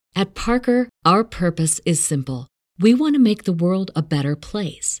At Parker, our purpose is simple. We want to make the world a better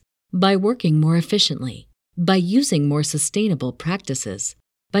place by working more efficiently, by using more sustainable practices,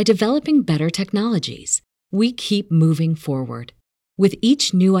 by developing better technologies. We keep moving forward. With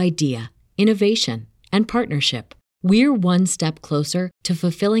each new idea, innovation, and partnership, we're one step closer to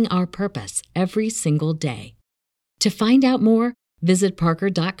fulfilling our purpose every single day. To find out more, visit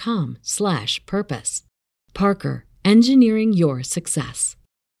parker.com/purpose. Parker, engineering your success.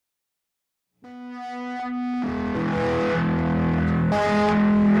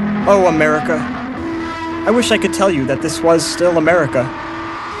 Oh, America. I wish I could tell you that this was still America.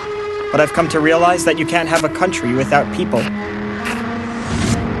 But I've come to realize that you can't have a country without people.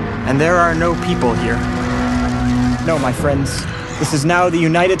 And there are no people here. No, my friends. This is now the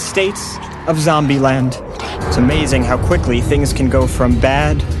United States of Zombieland. It's amazing how quickly things can go from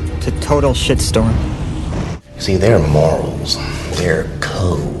bad to total shitstorm. See, their morals, their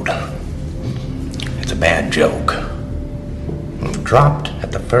code, it's a bad joke. Dropped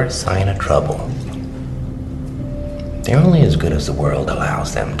at the first sign of trouble. They're only as good as the world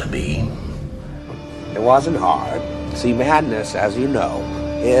allows them to be. It wasn't hard. See, madness, as you know,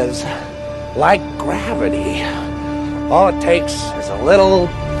 is like gravity. All it takes is a little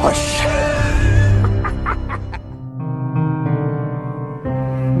push.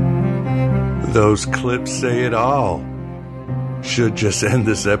 Those clips say it all. Should just end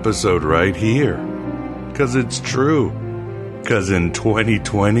this episode right here. 'Cause it's true. 'Cause in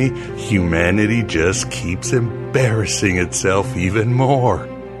 2020, humanity just keeps embarrassing itself even more.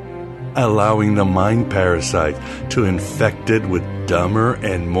 Allowing the mind parasite to infect it with dumber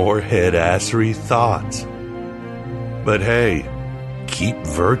and more head-assery thoughts. But hey, keep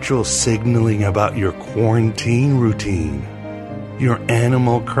virtual signaling about your quarantine routine, your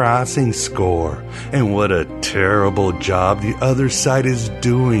Animal Crossing score, and what a terrible job the other side is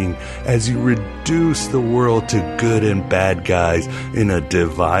doing as you reduce the world to good and bad guys in a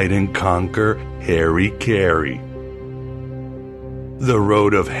divide and conquer Harry Carey. The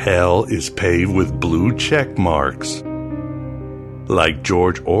road of hell is paved with blue check marks. Like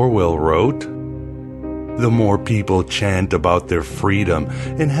George Orwell wrote, the more people chant about their freedom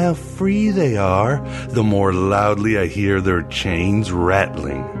and how free they are, the more loudly I hear their chains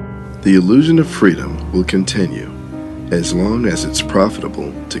rattling. The illusion of freedom will continue as long as it's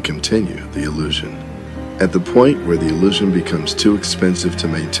profitable to continue the illusion. At the point where the illusion becomes too expensive to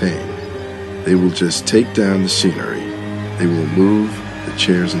maintain, they will just take down the scenery. They will move the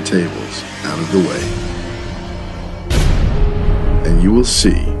chairs and tables out of the way. And you will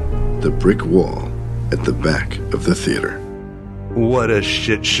see the brick wall at the back of the theater. What a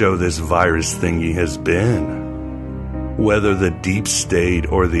shit show this virus thingy has been. Whether the deep state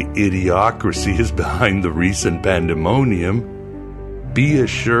or the idiocracy is behind the recent pandemonium, be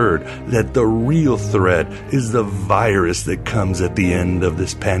assured that the real threat is the virus that comes at the end of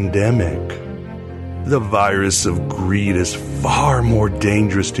this pandemic. The virus of greed is far more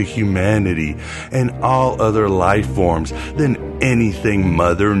dangerous to humanity and all other life forms than anything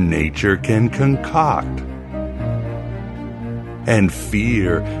Mother Nature can concoct. And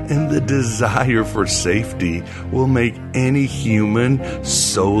fear and the desire for safety will make any human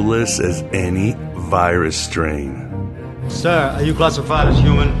soulless as any virus strain. Sir, are you classified as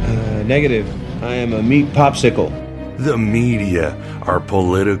human? Negative. I am a meat popsicle. The media, our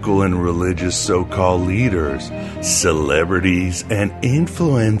political and religious so-called leaders, celebrities, and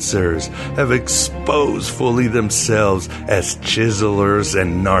influencers have exposed fully themselves as chiselers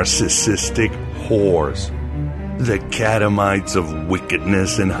and narcissistic whores, the catamites of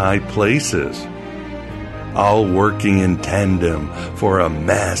wickedness in high places, all working in tandem for a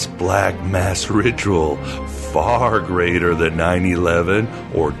mass black mass ritual far greater than 9/11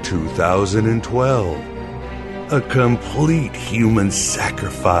 or 2012. A complete human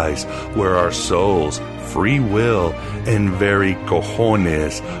sacrifice where our souls, free will, and very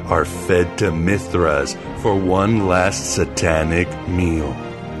cojones are fed to Mithras for one last satanic meal.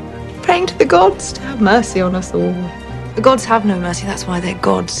 Praying to the gods to have mercy on us all. The gods have no mercy, that's why they're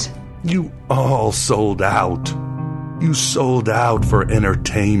gods. You all sold out. You sold out for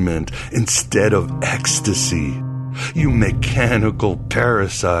entertainment instead of ecstasy. You mechanical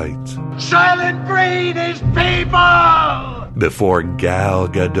parasites. Silent breed is people! Before Gal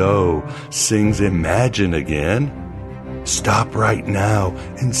Gadot sings Imagine again, stop right now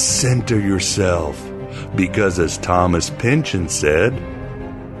and center yourself. Because as Thomas Pynchon said,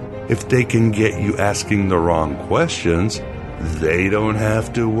 if they can get you asking the wrong questions, they don't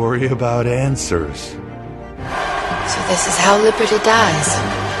have to worry about answers. So this is how liberty dies.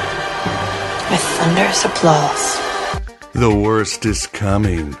 With thunderous applause. The worst is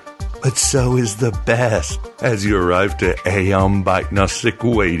coming, but so is the best as you arrive to Aeon Diagnostic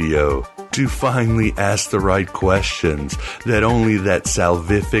Radio to finally ask the right questions that only that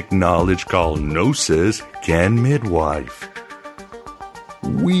salvific knowledge called Gnosis can midwife.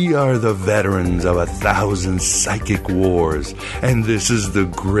 We are the veterans of 1,000 psychic wars, and this is the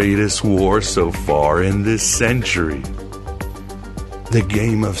greatest war so far in this century. The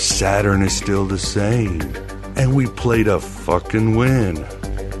game of Saturn is still the same, and we play to fucking win.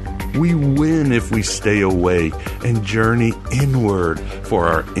 We win if we stay awake and journey inward for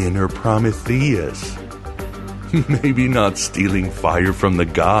our inner Prometheus. Maybe not stealing fire from the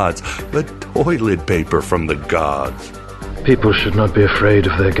gods, but toilet paper from the gods. People should not be afraid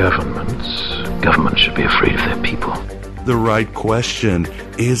of their governments. Governments should be afraid of their people. The right question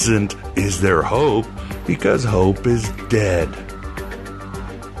isn't, is there hope? Because hope is dead.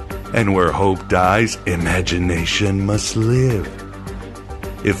 And where hope dies, imagination must live.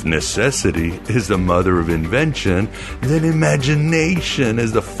 If necessity is the mother of invention, then imagination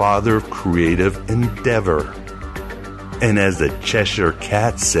is the father of creative endeavor. And as the Cheshire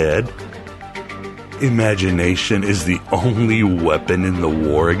Cat said, imagination is the only weapon in the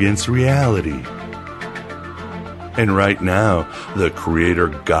war against reality. And right now, the creator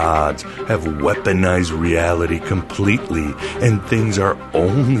gods have weaponized reality completely, and things are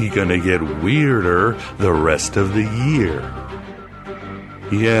only gonna get weirder the rest of the year.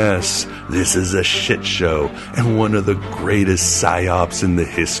 Yes, this is a shit show and one of the greatest psyops in the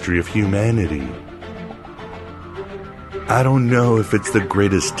history of humanity. I don't know if it's the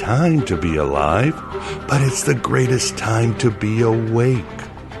greatest time to be alive, but it's the greatest time to be awake.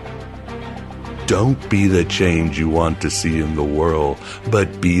 Don't be the change you want to see in the world,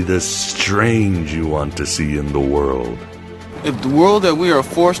 but be the strange you want to see in the world. If the world that we are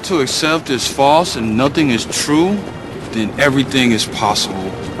forced to accept is false and nothing is true, then everything is possible.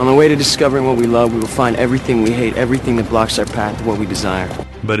 On the way to discovering what we love, we will find everything we hate, everything that blocks our path to what we desire.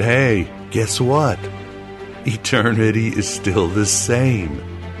 But hey, guess what? Eternity is still the same.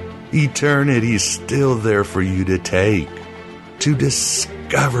 Eternity is still there for you to take, to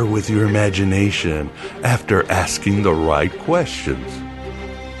discover with your imagination after asking the right questions.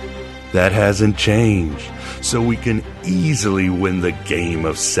 That hasn't changed, so we can easily win the game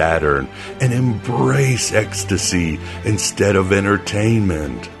of Saturn and embrace ecstasy instead of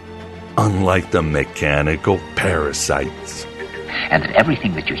entertainment, unlike the mechanical parasites. And that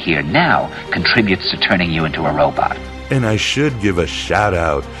everything that you hear now contributes to turning you into a robot. And I should give a shout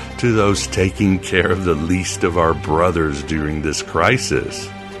out to those taking care of the least of our brothers during this crisis,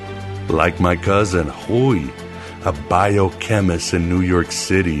 like my cousin Huy, a biochemist in New York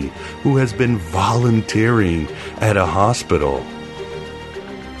City who has been volunteering at a hospital.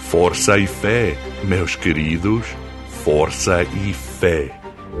 Força e fé, meus queridos, força e fé.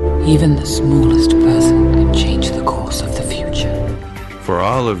 Even the smallest person can change the course of the future. For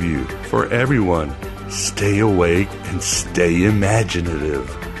all of you, for everyone, stay awake and stay imaginative.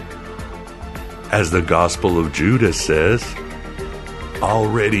 As the Gospel of Judas says,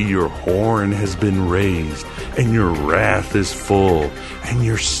 already your horn has been raised, and your wrath is full, and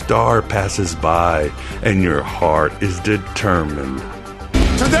your star passes by, and your heart is determined.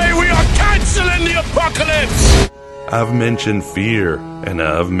 Today we are canceling the apocalypse! I've mentioned fear, and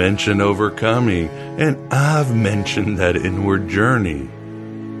I've mentioned overcoming, and I've mentioned that inward journey,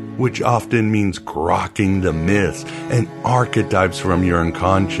 which often means grokking the myths and archetypes from your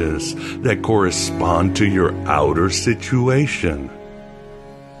unconscious that correspond to your outer situation.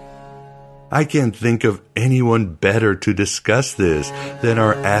 I can't think of anyone better to discuss this than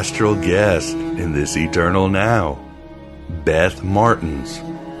our astral guest in this eternal now, Beth Martins,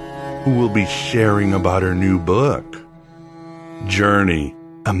 who will be sharing about her new book, Journey,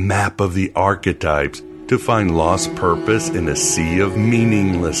 a map of the archetypes to find lost purpose in a sea of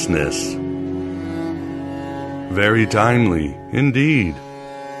meaninglessness. Very timely, indeed.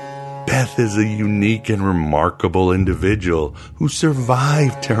 Beth is a unique and remarkable individual who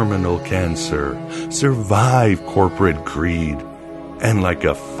survived terminal cancer, survived corporate greed, and like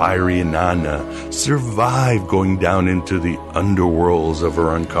a fiery Nana, survived going down into the underworlds of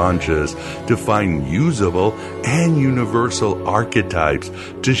her unconscious to find usable and universal archetypes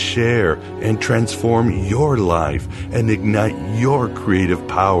to share and transform your life and ignite your creative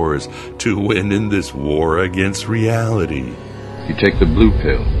powers to win in this war against reality. You take the blue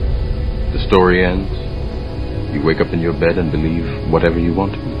pill, the story ends. You wake up in your bed and believe whatever you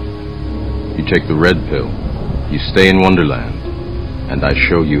want to. You take the red pill, you stay in Wonderland, and I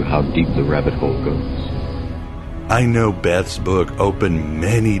show you how deep the rabbit hole goes. I know Beth's book opened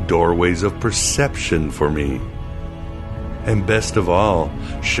many doorways of perception for me. And best of all,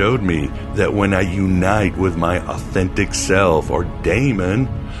 showed me that when I unite with my authentic self, or daemon,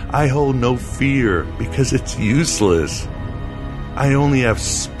 I hold no fear because it's useless. I only have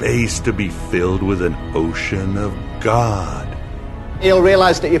space to be filled with an ocean of God. You'll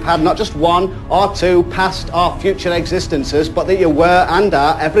realise that you've had not just one or two past or future existences, but that you were and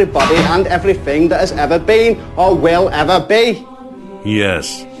are everybody and everything that has ever been or will ever be.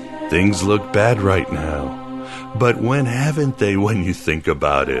 Yes, things look bad right now. But when haven't they when you think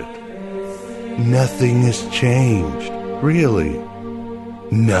about it? Nothing has changed, really.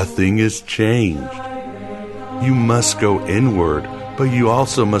 Nothing has changed. You must go inward, but you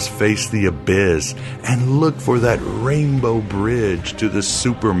also must face the abyss and look for that rainbow bridge to the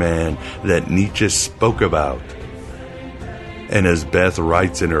Superman that Nietzsche spoke about. And as Beth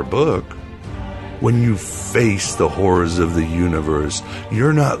writes in her book, when you face the horrors of the universe,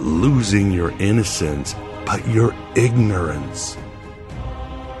 you're not losing your innocence, but your ignorance.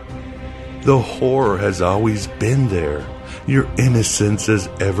 The horror has always been there. Your innocence is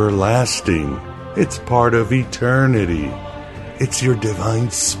everlasting. It's part of eternity. It's your divine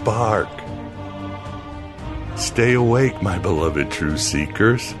spark. Stay awake, my beloved truth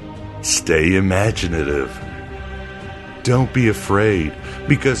seekers. Stay imaginative. Don't be afraid,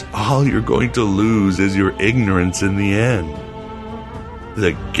 because all you're going to lose is your ignorance in the end.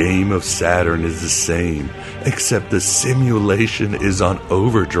 The game of Saturn is the same, except the simulation is on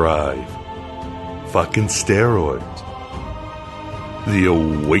overdrive. Fucking steroids. The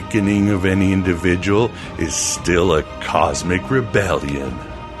awakening of any individual is still a cosmic rebellion.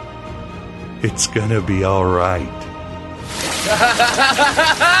 It's gonna be alright.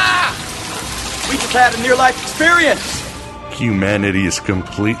 We just had a near-life experience! Humanity has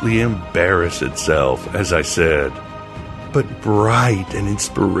completely embarrassed itself, as I said. But bright and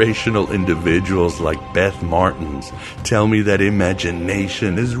inspirational individuals like Beth Martins tell me that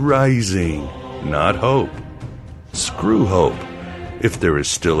imagination is rising, not hope. Screw hope, if there is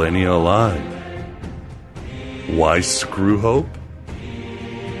still any alive. Why screw hope?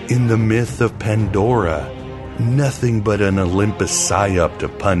 In the myth of Pandora, nothing but an Olympus psyop to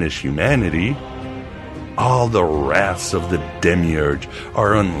punish humanity. All the wraths of the demiurge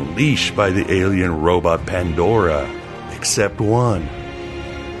are unleashed by the alien robot Pandora, except one.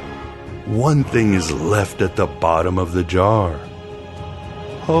 One thing is left at the bottom of the jar.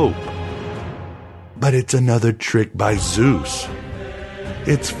 Hope. But it's another trick by Zeus.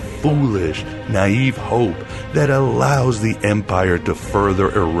 It's foolish, naive hope that allows the Empire to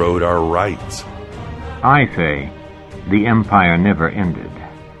further erode our rights. I say, the Empire never ended.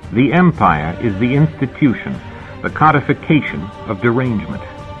 The Empire is the institution, the codification of derangement.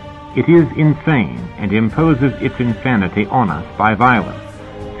 It is insane and imposes its insanity on us by violence,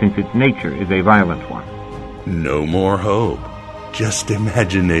 since its nature is a violent one. No more hope, just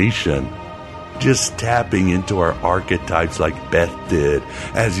imagination. Just tapping into our archetypes like Beth did,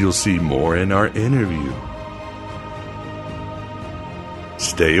 as you'll see more in our interview.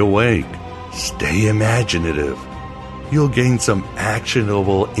 Stay awake, stay imaginative. You'll gain some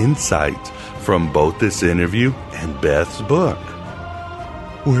actionable insights from both this interview and Beth's book.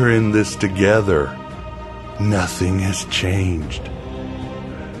 We're in this together. Nothing has changed.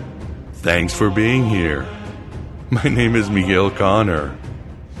 Thanks for being here. My name is Miguel Connor.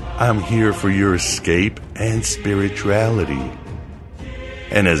 I'm here for your escape and spirituality.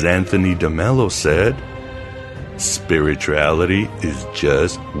 And as Anthony DeMello said, spirituality is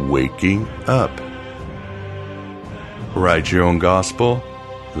just waking up. Write your own gospel,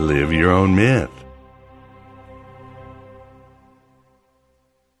 live your own myth.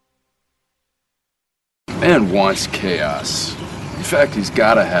 Man wants chaos. In fact, he's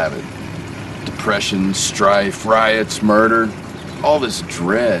gotta have it. Depression, strife, riots, murder, all this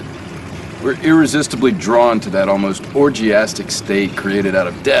dread. We're irresistibly drawn to that almost orgiastic state created out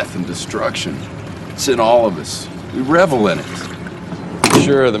of death and destruction. It's in all of us. We revel in it.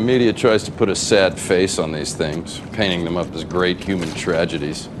 Sure, the media tries to put a sad face on these things, painting them up as great human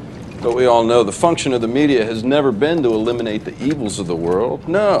tragedies. But we all know the function of the media has never been to eliminate the evils of the world.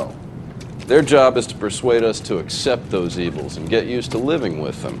 No. Their job is to persuade us to accept those evils and get used to living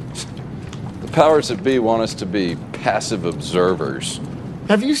with them. The powers that be want us to be passive observers.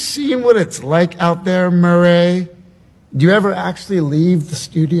 Have you seen what it's like out there, Murray? Do you ever actually leave the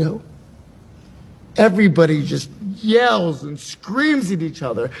studio? Everybody just yells and screams at each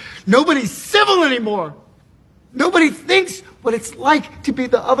other. Nobody's civil anymore. Nobody thinks what it's like to be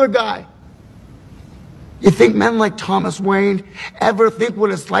the other guy. You think men like Thomas Wayne ever think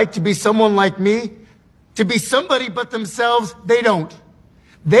what it's like to be someone like me? To be somebody but themselves? They don't.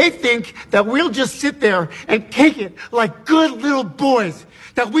 They think that we'll just sit there and take it like good little boys,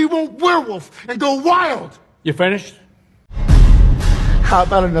 that we won't werewolf and go wild. You finished? How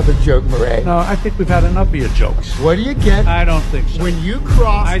about another joke, Murray? No, I think we've had enough of your jokes. What do you get? I don't think so. When you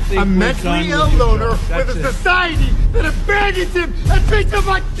cross a mentally mentally ill loner with a society that abandons him and treats him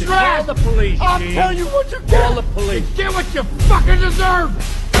like trash. Call the police, I'll Gene. tell you what you get. Call the police. You get what you fucking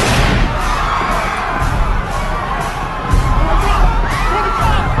deserve.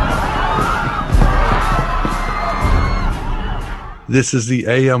 This is the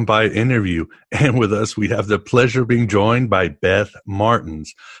AM Bite interview, and with us we have the pleasure of being joined by Beth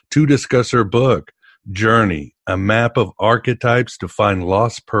Martins to discuss her book, Journey, a map of archetypes to find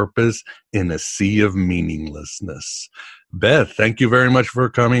lost purpose in a sea of meaninglessness. Beth, thank you very much for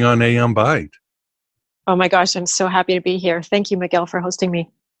coming on AM Bite. Oh my gosh, I'm so happy to be here. Thank you, Miguel, for hosting me.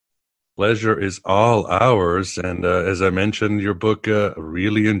 Pleasure is all ours. And as I mentioned, your book,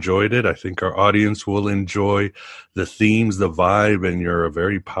 really enjoyed it. I think our audience will enjoy the themes, the vibe, and your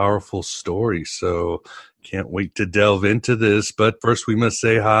very powerful story. So can't wait to delve into this. But first, we must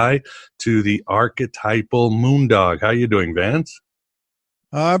say hi to the archetypal moondog. How you doing, Vance?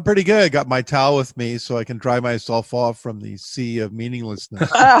 I'm pretty good. Got my towel with me so I can dry myself off from the sea of meaninglessness.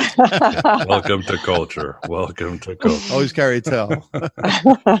 Welcome to culture. Welcome to culture. Always carry a towel.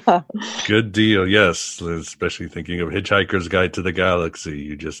 Good deal. Yes, especially thinking of Hitchhiker's Guide to the Galaxy.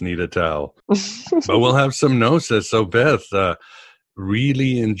 You just need a towel. But we'll have some notes. So Beth,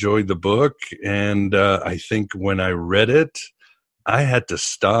 really enjoyed the book. And I think when I read it, I had to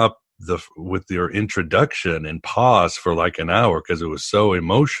stop with your introduction and pause for like an hour because it was so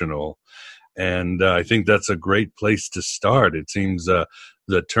emotional. And I think that's a great place to start. It seems the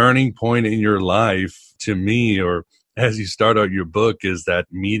turning point in your life to me, or as you start out your book, is that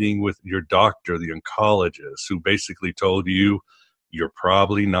meeting with your doctor, the oncologist, who basically told you you're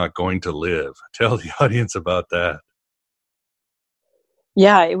probably not going to live. Tell the audience about that.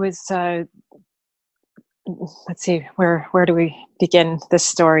 Yeah, it was let's see, where do we begin this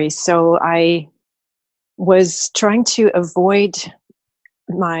story? So I was trying to avoid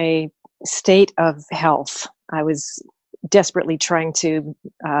my state of health. I was desperately trying to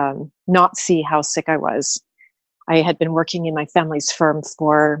not see how sick I was. I had been working in my family's firm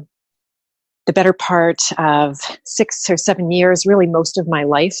for the better part of 6 or 7 years, really most of my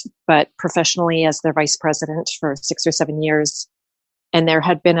life, but professionally as their vice president for 6 or 7 years. And there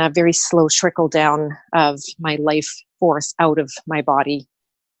had been a very slow trickle down of my life force out of my body.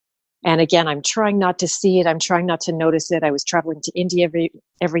 And again, I'm trying not to see it. I'm trying not to notice it. I was traveling to India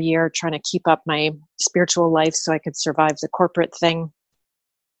every year, trying to keep up my spiritual life so I could survive the corporate thing.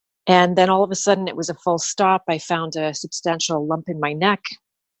 And then all of a sudden it was a full stop. I found a substantial lump in my neck.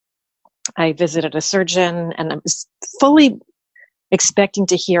 I visited a surgeon and I was fully expecting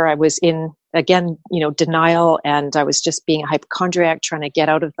to hear I was in, again, denial, and I was just being a hypochondriac trying to get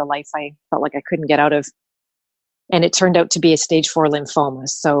out of the life I felt like I couldn't get out of. And it turned out to be a stage 4 lymphoma.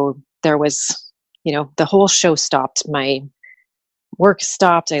 So there was, the whole show stopped. My work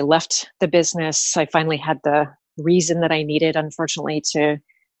stopped. I left the business. I finally had the reason that I needed, unfortunately, to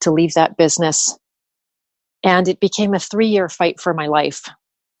leave that business. And it became a 3-year fight for my life.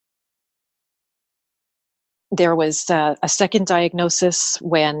 There was a second diagnosis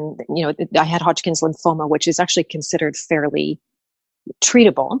when, I had Hodgkin's lymphoma, which is actually considered fairly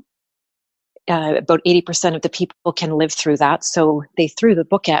treatable. About 80% of the people can live through that. So they threw the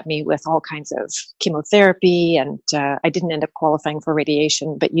book at me with all kinds of chemotherapy, and I didn't end up qualifying for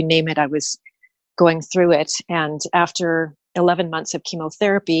radiation, but you name it, I was going through it. And after 11 months of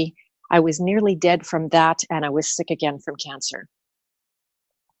chemotherapy, I was nearly dead from that, and I was sick again from cancer.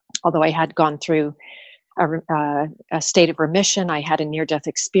 Although I had gone through a state of remission, I had a near-death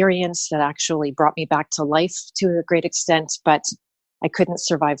experience that actually brought me back to life to a great extent, but I couldn't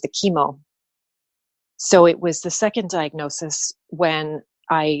survive the chemo. So it was the second diagnosis when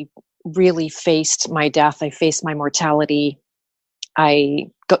I really faced my death. I faced my mortality. I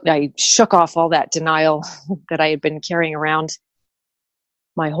shook off all that denial that I had been carrying around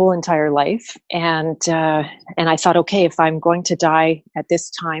my whole entire life. And I thought, okay, if I'm going to die at this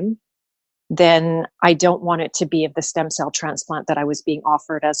time, then I don't want it to be of the stem cell transplant that I was being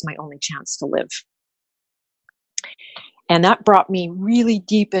offered as my only chance to live. And that brought me really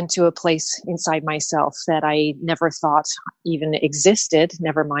deep into a place inside myself that I never thought even existed,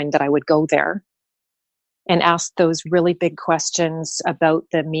 never mind that I would go there, and ask those really big questions about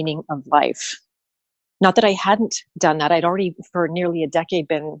the meaning of life. Not that I hadn't done that. I'd already for nearly a decade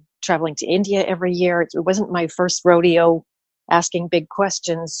been traveling to India every year. It wasn't my first rodeo asking big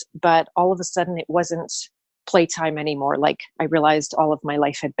questions, but all of a sudden it wasn't playtime anymore, like I realized all of my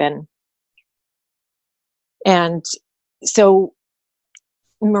life had been. And so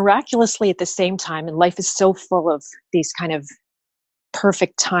miraculously at the same time, and life is so full of these kind of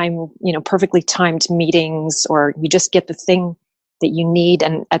perfect time, perfectly timed meetings, or you just get the thing that you need.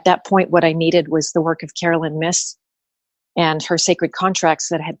 And at that point, what I needed was the work of Carolyn Myss and her Sacred Contracts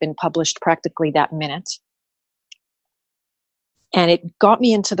that had been published practically that minute. And it got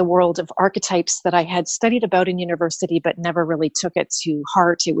me into the world of archetypes that I had studied about in university, but never really took it to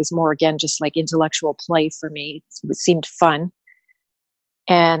heart. It was more, again, just like intellectual play for me. It seemed fun.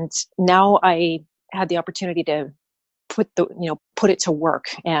 And now I had the opportunity to put it to work,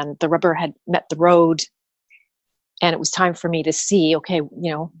 and the rubber had met the road, and it was time for me to see, okay,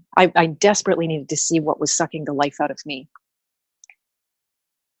 I desperately needed to see what was sucking the life out of me.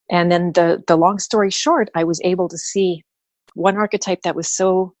 And then the long story short, I was able to see one archetype that was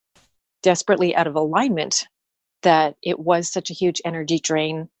so desperately out of alignment that it was such a huge energy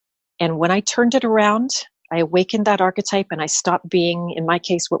drain. And when I turned it around, I awakened that archetype, and I stopped being, in my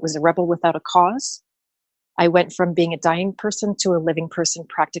case, what was a rebel without a cause. I went from being a dying person to a living person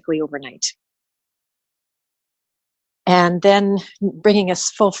practically overnight. And then bringing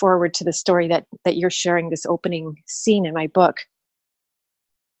us full forward to the story that you're sharing, this opening scene in my book,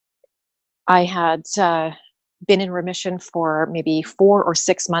 I had been in remission for maybe 4 or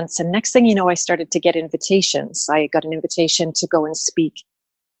 6 months. And next thing you know, I started to get invitations. I got an invitation to go and speak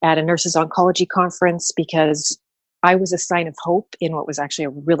at a nurses' oncology conference because I was a sign of hope in what was actually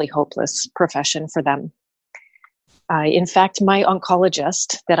a really hopeless profession for them. In fact, my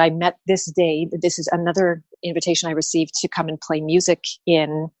oncologist that I met this day, this is another invitation I received to come and play music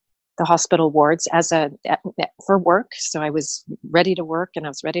in the hospital wards for work. So I was ready to work, and I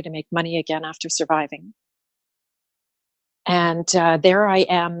was ready to make money again after surviving. And there I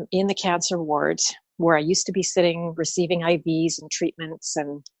am in the cancer ward where I used to be sitting, receiving IVs and treatments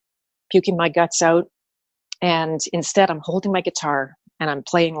and puking my guts out. And instead, I'm holding my guitar and I'm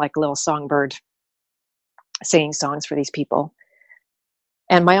playing like a little songbird, singing songs for these people.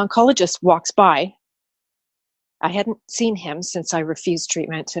 And my oncologist walks by. I hadn't seen him since I refused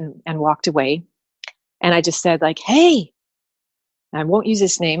treatment and walked away. And I just said, like, hey, I won't use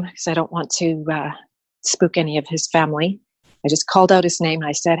his name because I don't want to spook any of his family. I just called out his name and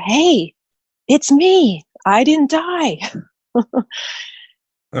I said, hey, it's me. I didn't die.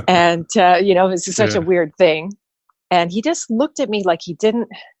 And, it was such a weird thing. And he just looked at me like he didn't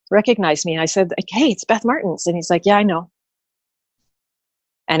recognize me. And I said, like, hey, it's Beth Martins. And he's like, yeah, I know.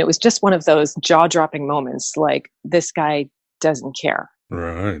 And it was just one of those jaw-dropping moments, like, this guy doesn't care.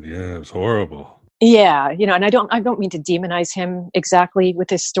 Right. Yeah, it was horrible. Yeah. And I don't mean to demonize him exactly with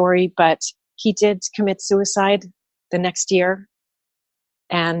this story, but he did commit suicide the next year.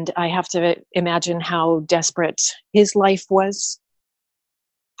 And I have to imagine how desperate his life was,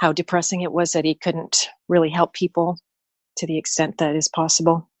 how depressing it was that he couldn't really help people to the extent that is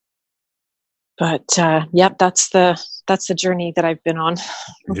possible. But that's the journey that I've been on.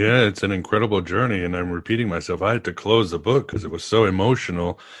 Yeah, it's an incredible journey. And I'm repeating myself. I had to close the book because it was so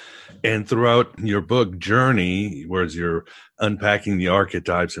emotional. And throughout your book journey, whereas you're unpacking the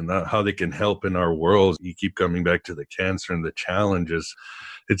archetypes and how they can help in our world, you keep coming back to the cancer and the challenges.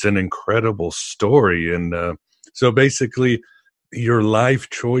 It's an incredible story. And so basically, your life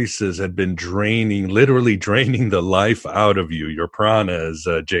choices had been literally draining the life out of you, your prana, as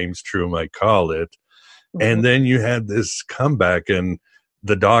James True might call it. Mm-hmm. And then you had this comeback, and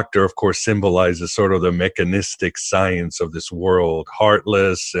the doctor, of course, symbolizes sort of the mechanistic science of this world,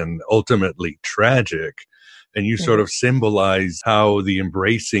 heartless and ultimately tragic. And you sort of symbolize how the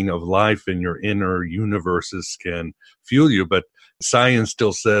embracing of life in your inner universes can fuel you. But science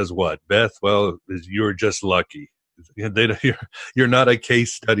still says what, Beth? Well, you're just lucky. You're not a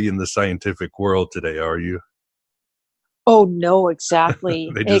case study in the scientific world today, are you? Oh, no, exactly.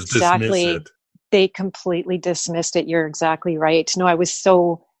 They just dismiss it. They completely dismissed it. You're exactly right. No, I was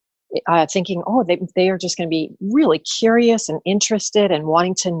so thinking, they are just going to be really curious and interested and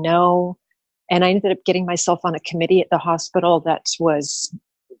wanting to know. And I ended up getting myself on a committee at the hospital that was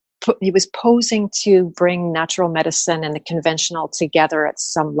posing to bring natural medicine and the conventional together at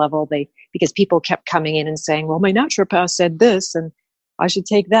some level. Because people kept coming in and saying, well, my naturopath said this and I should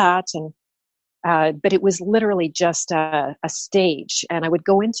take that. And but it was literally just a stage. And I would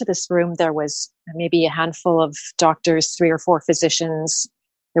go into this room. There was maybe a handful of doctors, 3 or 4 physicians.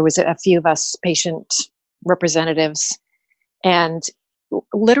 There was a few of us patient representatives. And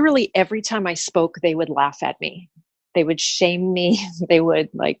literally every time I spoke, they would laugh at me. They would shame me. They would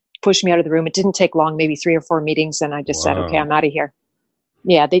push me out of the room. It didn't take long, maybe 3 or 4 meetings. And I just said, okay, I'm out of here.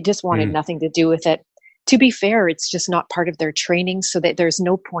 Yeah, they just wanted nothing to do with it. to be fair, it's just not part of their training, so that there's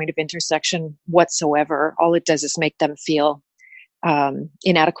no point of intersection whatsoever. All it does is make them feel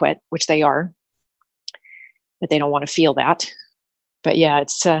inadequate, which they are, but they don't want to feel that. But yeah,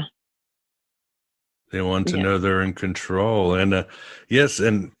 it's they want to know they're in control. And yes,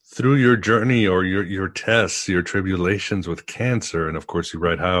 and through your journey or your tests, your tribulations with cancer, and of course you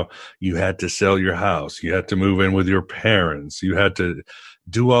write how you had to sell your house, you had to move in with your parents, you had to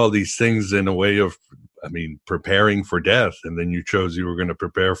do all these things in a way of, preparing for death, and then you chose you were going to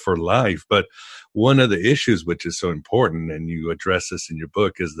prepare for life. But one of the issues, which is so important, and you address this in your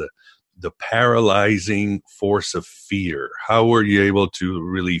book, is the paralyzing force of fear. How were you able to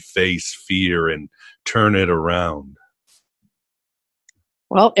really face fear and turn it around?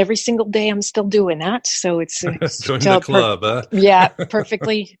 Well, every single day I'm still doing that. So it's join the club, huh? Yeah,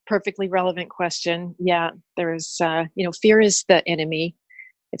 perfectly relevant question. Yeah, there's, fear is the enemy.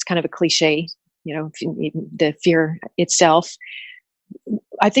 It's kind of a cliche, the fear itself.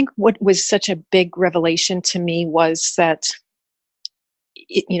 I think what was such a big revelation to me was that,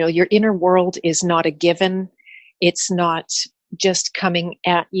 your inner world is not a given. It's not just coming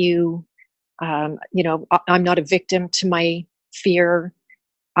at you. I'm not a victim to my fear.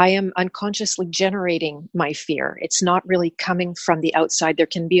 I am unconsciously generating my fear. It's not really coming from the outside. There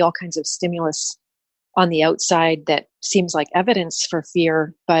can be all kinds of stimulus on the outside that seems like evidence for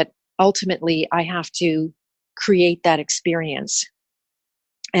fear, but ultimately I have to create that experience.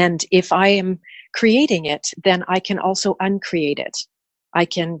 And if I am creating it, then I can also uncreate it. I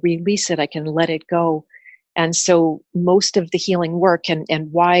can release it. I can let it go. And so most of the healing work and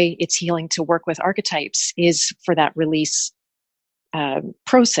why it's healing to work with archetypes is for that release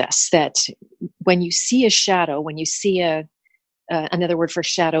process, that when you see a shadow, when you see another word for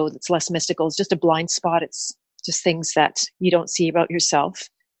shadow that's less mystical, is just a blind spot. It's just things that you don't see about yourself.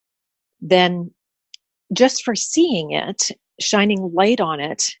 Then just for seeing it, shining light on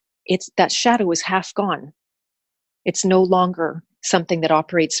it, that shadow is half gone. It's no longer something that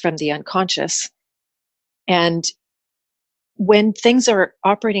operates from the unconscious. And when things are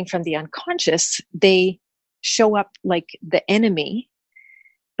operating from the unconscious, they show up like the enemy.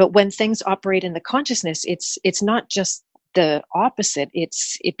 But when things operate in the consciousness, it's not just the opposite.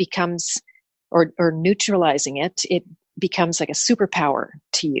 It becomes, or neutralizing it becomes like a superpower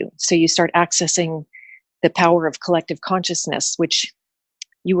to you. So you start accessing the power of collective consciousness, which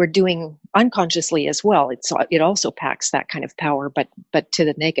you were doing unconsciously as well. It also packs that kind of power, but to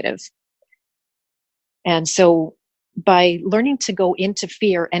the negative. And so by learning to go into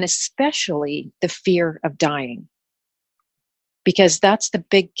fear, and especially the fear of dying, because that's the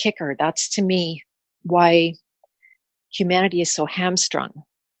big kicker. That's, to me, why humanity is so hamstrung.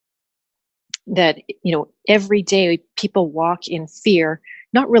 That, every day people walk in fear,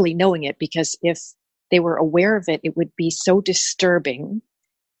 not really knowing it, because if they were aware of it, it would be so disturbing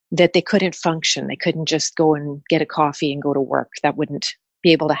that they couldn't function. They couldn't just go and get a coffee and go to work. That wouldn't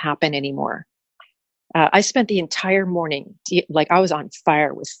be able to happen anymore. I spent the entire morning, I was on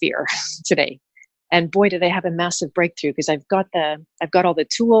fire with fear today. And boy, did I have a massive breakthrough, because I've got all the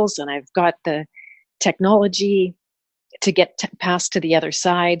tools and I've got the technology to get past to the other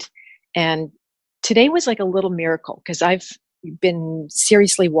side. And today was like a little miracle, because I've been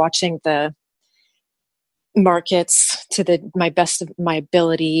seriously watching the markets to my best of my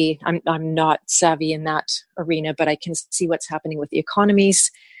ability. I'm not savvy in that arena, but I can see what's happening with the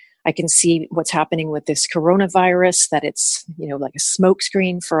economies. I can see what's happening with this coronavirus, that it's, like a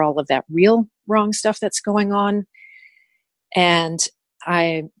smokescreen for all of that real wrong stuff that's going on. And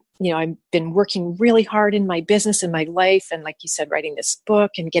I've been working really hard in my business and my life. And like you said, writing this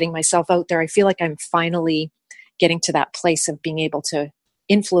book and getting myself out there, I feel like I'm finally getting to that place of being able to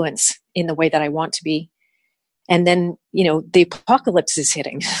influence in the way that I want to be. And then, the apocalypse is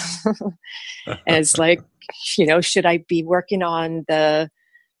hitting. And it's like, should I be working on the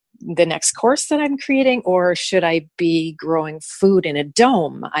next course that I'm creating, or should I be growing food in a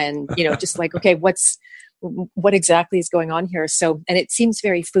dome? And, just like, okay, what exactly is going on here? So, and it seems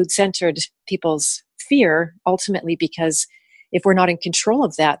very food-centered, people's fear, ultimately, because if we're not in control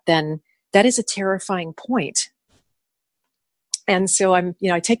of that, then that is a terrifying point. And so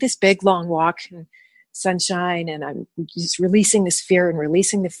I take this big, long walk in sunshine, and I'm just releasing this fear and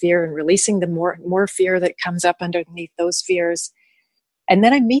releasing the fear and releasing the more fear that comes up underneath those fears. And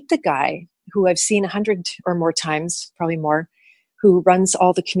then I meet the guy who I've seen 100 or more times, probably more, who runs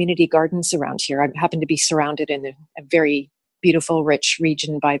all the community gardens around here. I happen to be surrounded in a very beautiful, rich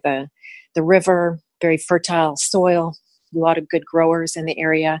region by the river, very fertile soil, a lot of good growers in the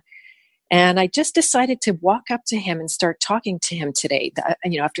area. And I just decided to walk up to him and start talking to him today.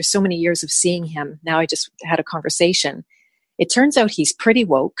 After so many years of seeing him, now I just had a conversation. It turns out he's pretty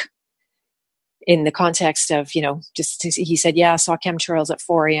woke in the context of, he said, yeah, I saw chemtrails at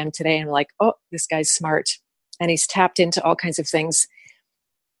 4 a.m. today. And I'm like, oh, this guy's smart. And he's tapped into all kinds of things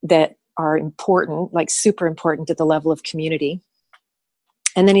that are important, like super important at the level of community.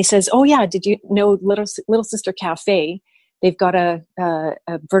 And then he says, oh yeah, did you know Little Sister Cafe? They've got a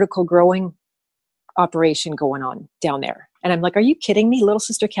vertical growing operation going on down there. And I'm like, are you kidding me? Little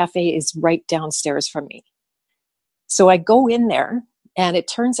Sister Cafe is right downstairs from me. So I go in there, and it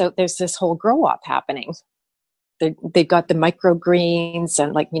turns out there's this whole grow op happening. They've got the microgreens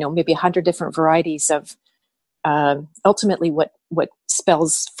and maybe 100 different varieties of ultimately what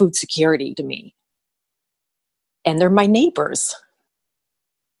spells food security to me. And they're my neighbors.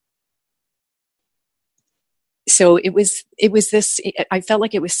 So it was this, I felt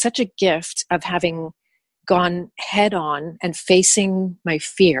like it was such a gift of having gone head on and facing my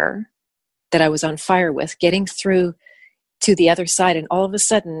fear that I was on fire with, getting through to the other side. And all of a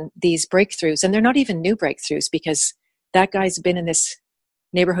sudden these breakthroughs, and they're not even new breakthroughs, because that guy's been in this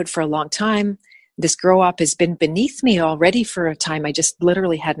neighborhood for a long time. This grow op has been beneath me already for a time. I just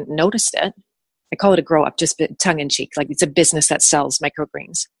literally hadn't noticed it. I call it a grow op, just tongue in cheek. Like, it's a business that sells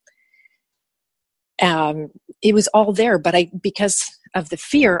microgreens. It was all there, but because of the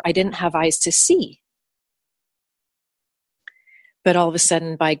fear, I didn't have eyes to see. But all of a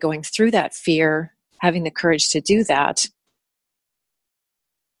sudden, by going through that fear, having the courage to do that,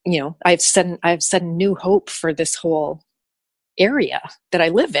 I've sudden new hope for this whole area that I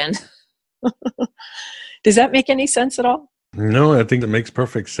live in. Does that make any sense at all? No, I think it makes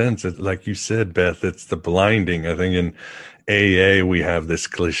perfect sense. Like you said, Beth, it's the blinding. I think in AA, we have this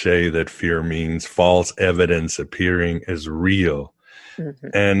cliche that fear means false evidence appearing as real. Mm-hmm.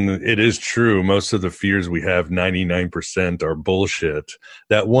 And it is true. Most of the fears we have, 99% are bullshit.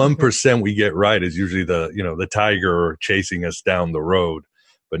 That 1% we get right is usually the tiger chasing us down the road.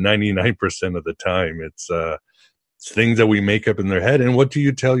 But 99% of the time, it's things that we make up in their head. And what do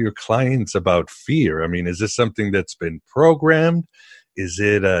you tell your clients about fear? I mean, is this something that's been programmed? Is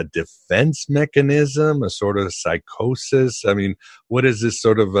it a defense mechanism, a sort of psychosis? I mean, what is this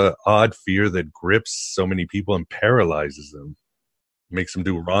sort of odd fear that grips so many people and paralyzes them? Makes them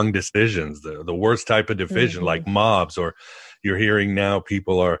do wrong decisions, the worst type of decision, like mobs, or you're hearing now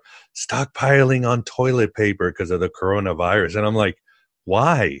people are stockpiling on toilet paper because of the coronavirus. And I'm like,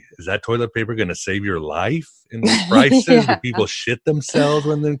 why? Is that toilet paper going to save your life in this crisis? Yeah. Do people shit themselves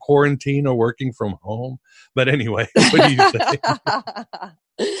when they're in quarantine or working from home? But anyway, what do you think?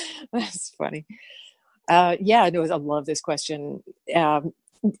 That's funny. I love this question.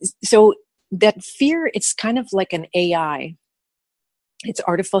 So that fear, it's kind of like an AI. It's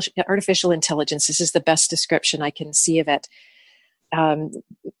artificial intelligence. This is the best description I can see of it.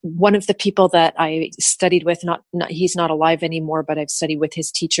 One of the people that I studied with, he's not alive anymore, but I've studied with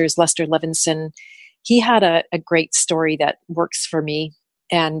his teachers, Lester Levinson. He had a great story that works for me.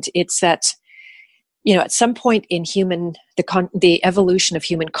 And it's that, at some point in the evolution of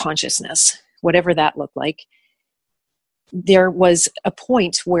human consciousness, whatever that looked like, there was a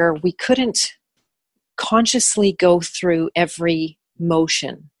point where we couldn't consciously go through every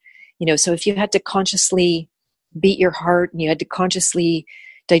motion. So if you had to consciously beat your heart and you had to consciously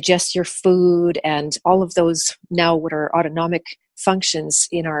digest your food and all of those now what are autonomic functions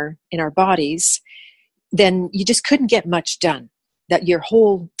in our bodies, then you just couldn't get much done. That your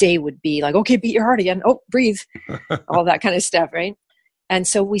whole day would be like, okay, beat your heart again. Oh, breathe. All that kind of stuff, right? And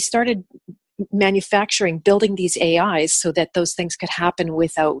so we started building these AIs so that those things could happen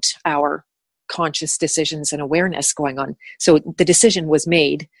without our conscious decisions and awareness going on. So the decision was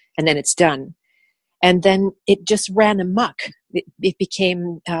made and then it's done. And then it just ran amok. It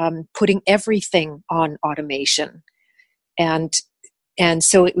became putting everything on automation. And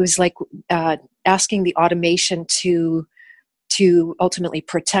so it was like asking the automation to ultimately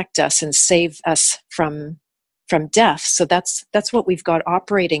protect us and save us from death. So that's what we've got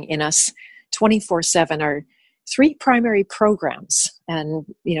operating in us 24/7 are 3 primary programs. And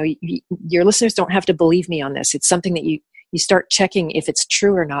your listeners don't have to believe me on this. It's something that you start checking if it's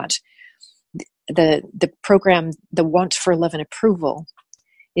true or not. The program, the want for love and approval,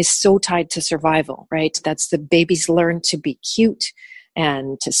 is so tied to survival, right? That's the babies learn to be cute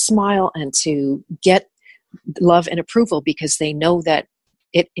and to smile and to get love and approval because they know that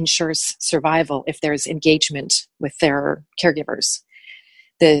it ensures survival if there's engagement with their caregivers.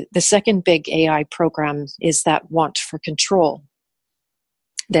 The second big AI program is that want for control.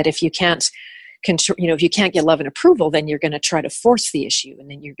 That if you can't control, if you can't get love and approval, then you're going to try to force the issue, and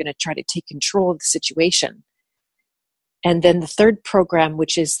then you're going to try to take control of the situation. And then the third program,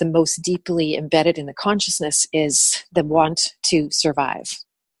 which is the most deeply embedded in the consciousness, is the want to survive.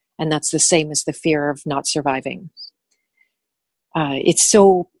 And that's the same as the fear of not surviving. It's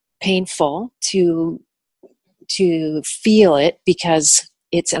so painful to feel it, because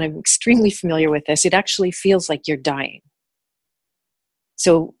and I'm extremely familiar with this, it actually feels like you're dying.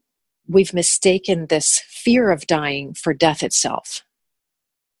 So we've mistaken this fear of dying for death itself.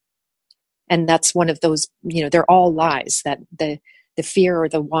 And that's one of those, they're all lies, that the fear or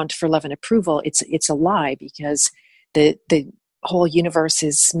the want for love and approval, it's a lie, because the whole universe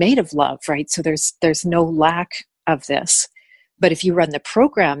is made of love, right? So there's no lack of this. But if you run the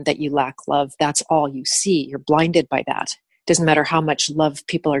program that you lack love, that's all you see. You're blinded by that. Doesn't matter how much love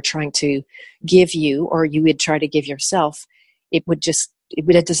people are trying to give you, or you would try to give yourself, it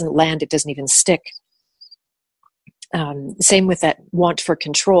doesn't land, it doesn't even stick. Same with that want for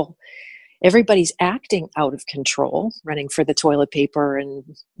control. Everybody's acting out of control, running for the toilet paper and,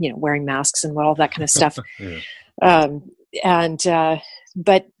 wearing masks and all that kind of stuff. Yeah.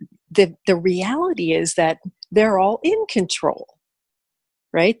 But the reality is that they're all in control,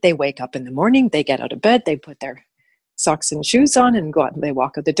 right? They wake up in the morning, they get out of bed, they put their socks and shoes on and go out and they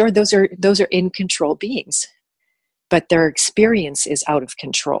walk out the door. Those are in control beings, but their experience is out of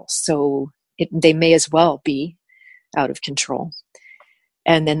control. So they may as well be out of control.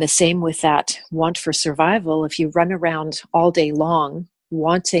 And then the same with that want for survival. If you run around all day long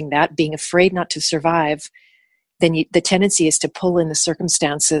wanting that, being afraid not to survive, then the tendency is to pull in the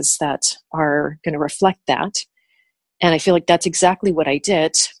circumstances that are going to reflect that. And I feel like that's exactly what I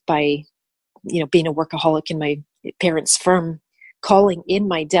did by, being a workaholic in my parents' firm, calling in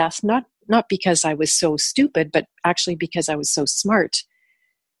my death, not because I was so stupid, but actually because I was so smart,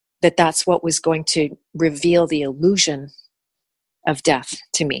 that's what was going to reveal the illusion of death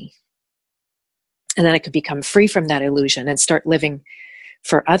to me. And then I could become free from that illusion and start living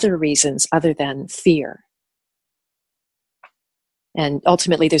for other reasons other than fear. And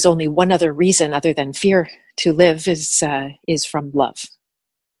ultimately, there's only one other reason other than fear to live, is from love.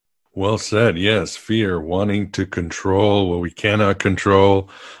 Well said. Yes, fear, wanting to control what we cannot control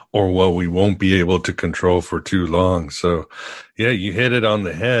or what we won't be able to control for too long. So, yeah, you hit it on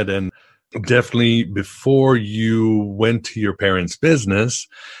the head. And definitely before you went to your parents' business,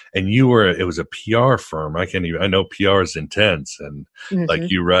 and it was a PR firm. I know PR is intense, and like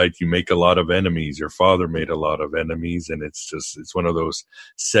you write, you make a lot of enemies. Your father made a lot of enemies, and it's one of those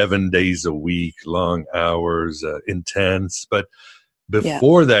 7 days a week, long hours, intense. But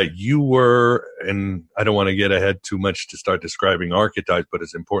before that, you were, and I don't want to get ahead too much to start describing archetypes, but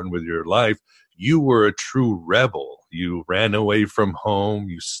it's important with your life. You were a true rebel. You ran away from home.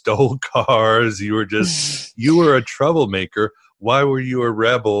 You stole cars. You were a troublemaker. Why were you a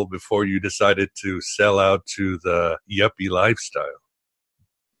rebel before you decided to sell out to the yuppie lifestyle?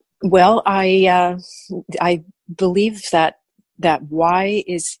 Well, I believe that why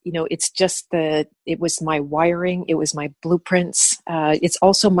is, it's just it was my wiring. It was my blueprints. It's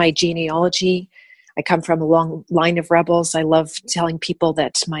also my genealogy. I come from a long line of rebels. I love telling people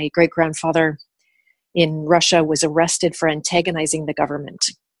that my great-grandfather in Russia was arrested for antagonizing the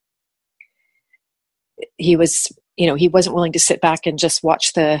government. He was, he wasn't willing to sit back and just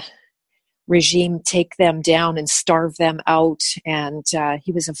watch the regime take them down and starve them out. And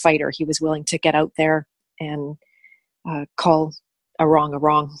he was a fighter. He was willing to get out there and call a wrong a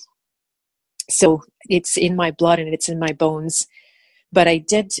wrong. So it's in my blood and it's in my bones. But I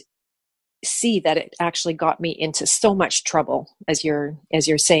did see that it actually got me into so much trouble, as you're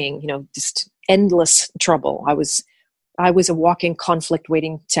saying, just endless trouble. I was a walking conflict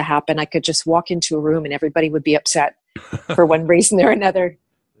waiting to happen. I could just walk into a room and everybody would be upset for one reason or another.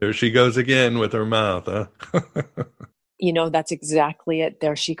 There she goes again with her mouth, huh? That's exactly it.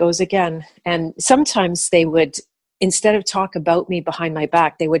 There she goes again. And sometimes they would, instead of talk about me behind my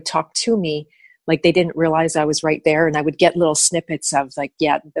back, they would talk to me like they didn't realize I was right there. And I would get little snippets of like,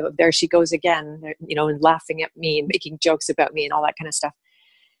 yeah, there she goes again, and laughing at me and making jokes about me and all that kind of stuff.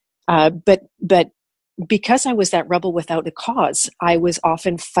 But because I was that rebel without a cause, I was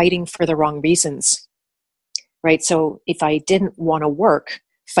often fighting for the wrong reasons, right? So if I didn't want to work,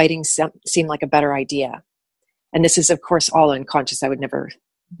 fighting seemed like a better idea. And this is, of course, all unconscious. I would never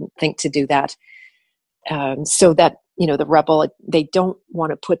think to do that. So that, the rebel, they don't want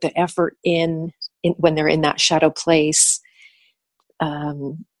to put the effort in when they're in that shadow place.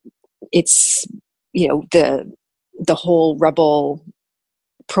 It's, the whole rebel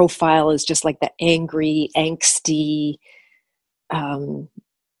profile is just like the angry, angsty,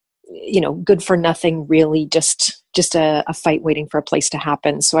 good for nothing, really, just a fight waiting for a place to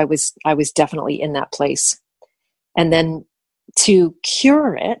happen. So I was definitely in that place. And then to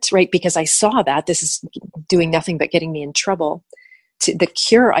cure it, right, because I saw that this is doing nothing but getting me in trouble. The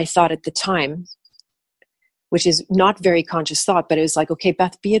cure, I thought at the time, which is not very conscious thought, but it was like, okay,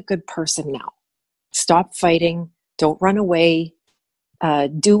 Beth, be a good person now. Stop fighting. Don't run away.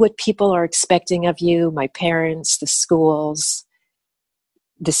 Do what people are expecting of you, my parents, the schools,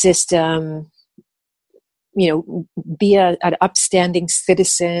 the system. Be an upstanding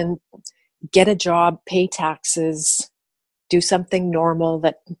citizen, get a job, pay taxes, do something normal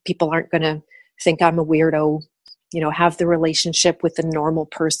that people aren't going to think I'm a weirdo, have the relationship with a normal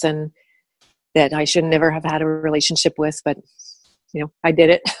person that I should never have had a relationship with, but, I did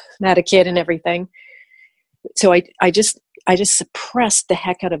it. I had a kid and everything. So I just suppressed the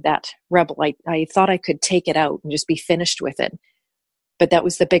heck out of that rebel. I thought I could take it out and just be finished with it. But that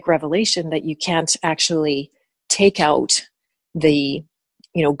was the big revelation, that you can't actually take out the,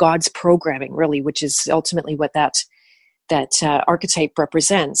 God's programming, really, which is ultimately what that archetype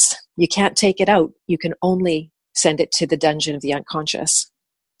represents. You can't take it out. You can only send it to the dungeon of the unconscious.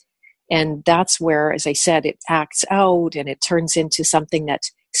 And that's where, as I said, it acts out and it turns into something that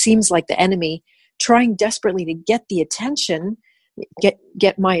seems like the enemy trying desperately to get the attention,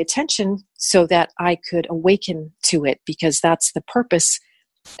 get my attention so that I could awaken to it, because that's the purpose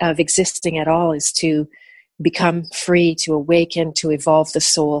of existing at all, is to become free, to awaken, to evolve the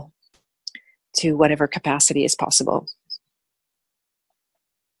soul to whatever capacity is possible.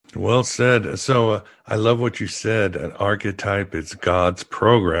 Well said. So I love what you said. An archetype is God's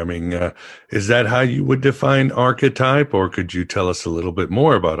programming. Is that how you would define archetype, or could you tell us a little bit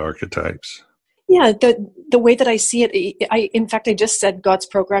more about archetypes? Yeah, the way that I see it, in fact, I just said God's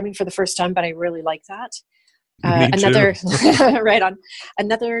programming for the first time, but I really like that. Another right on.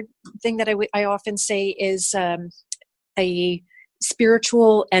 Another thing that I often say is a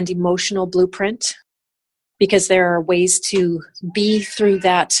spiritual and emotional blueprint, because there are ways to be through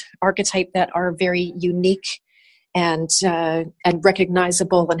that archetype that are very unique and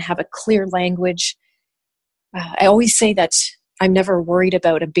recognizable and have a clear language. I always say that I'm never worried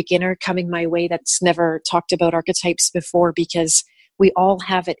about a beginner coming my way that's never talked about archetypes before, because we all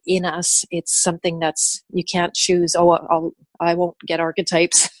have it in us. It's something that's, you can't choose, I won't get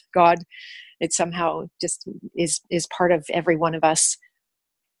archetypes. God, it somehow just is part of every one of us.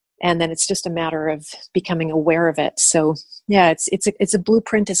 And then it's just a matter of becoming aware of it. So yeah, it's a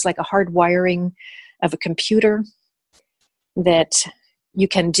blueprint. It's like a hard wiring of a computer that you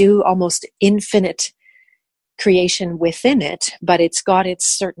can do almost infinite creation within it, but it's got its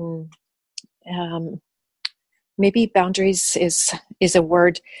certain, maybe boundaries is a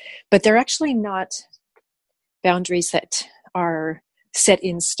word, but they're actually not boundaries that are set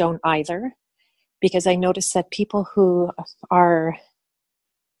in stone either, because I notice that people who are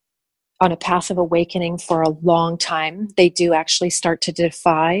on a path of awakening for a long time, they do actually start to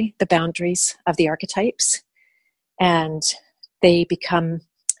defy the boundaries of the archetypes, and they become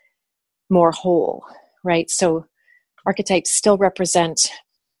more whole, right? So archetypes still represent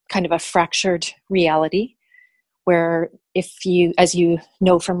kind of a fractured reality, where if you, as you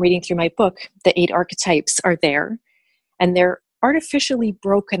know from reading through my book, the 8 archetypes are there, and they're artificially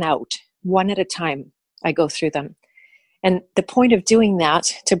broken out one at a time. I go through them. And the point of doing that,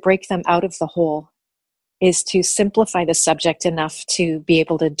 to break them out of the whole, is to simplify the subject enough to be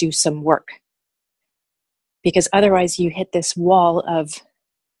able to do some work. Because otherwise you hit this wall of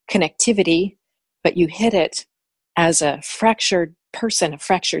connectivity, but you hit it as a fractured person, a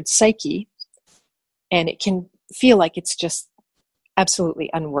fractured psyche, and it can feel like it's just absolutely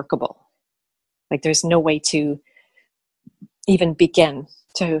unworkable. Like there's no way to even begin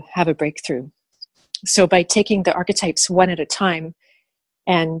to have a breakthrough. So by taking the archetypes one at a time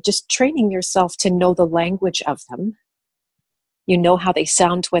and just training yourself to know the language of them, you know how they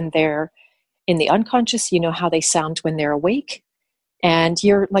sound when they're in the unconscious, you know how they sound when they're awake, and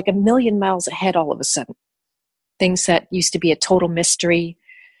you're like a million miles ahead all of a sudden. Things that used to be a total mystery,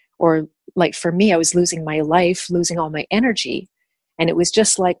 or like for me, I was losing my life, losing all my energy, and it was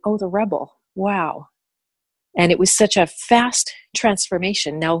just like, oh, the rebel, wow. And it was such a fast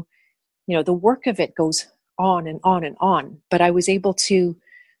transformation. Now, you know, the work of it goes on and on and on, but I was able to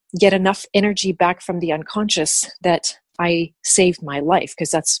get enough energy back from the unconscious that I saved my life,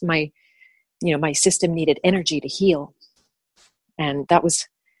 because that's my system needed energy to heal. And that was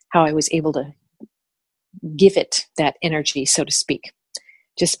how I was able to give it that energy, so to speak,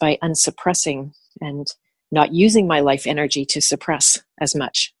 just by unsuppressing and not using my life energy to suppress as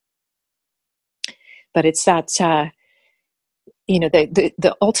much. But it's that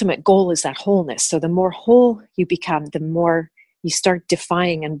the ultimate goal is that wholeness. So the more whole you become, the more you start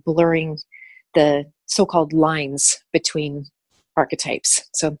defying and blurring the so-called lines between archetypes.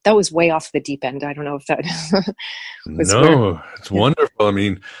 So that was way off the deep end. I don't know if that was It's wonderful. I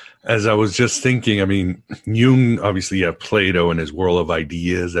mean, as I was just thinking, I mean, Jung, obviously you have Plato and his world of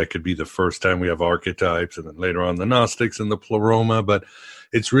ideas. That could be the first time we have archetypes, and then later on the Gnostics and the Pleroma. But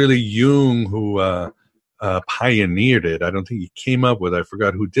it's really Jung who pioneered it. I don't think he came up with it. I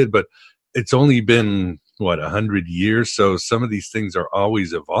forgot who did, but it's only been, 100 years? So some of these things are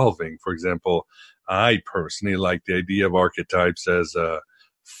always evolving. For example, I personally like the idea of archetypes as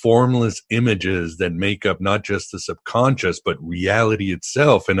formless images that make up not just the subconscious, but reality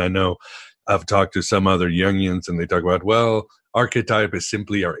itself. And I know I've talked to some other Jungians and they talk about, well, archetype is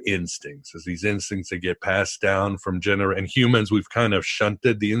simply our instincts. As these instincts that get passed down from and humans, we've kind of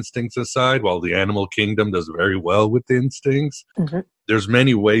shunted the instincts aside, while the animal kingdom does very well with the instincts. Mm-hmm. There's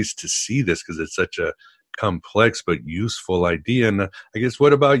many ways to see this because it's such a complex but useful idea. And I guess,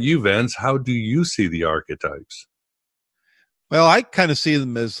 what about you, Vance? How do you see the archetypes? Well, I kind of see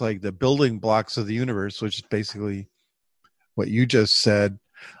them as like the building blocks of the universe, which is basically what you just said.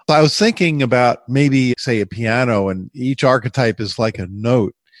 So I was thinking about maybe, say, a piano, and each archetype is like a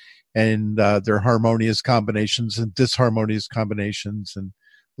note, and there are harmonious combinations and disharmonious combinations and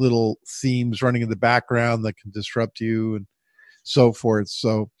little themes running in the background that can disrupt you and so forth.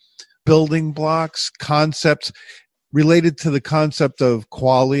 So building blocks, concepts related to the concept of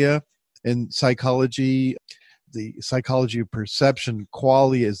qualia in psychology, the psychology of perception.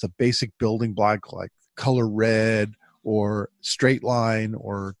 Qualia is the basic building block, like color red or straight line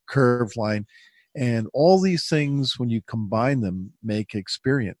or curved line. And all these things, when you combine them, make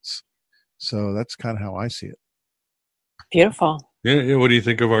experience. So that's kind of how I see it. Beautiful. Yeah. What do you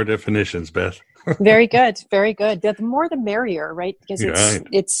think of our definitions, Beth? Very good. Very good. The more the merrier, right? Because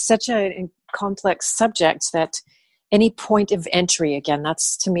it's such a complex subject that any point of entry, again,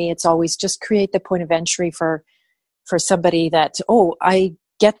 that's, to me, it's always just create the point of entry for somebody that, I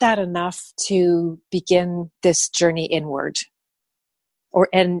get that enough to begin this journey inward,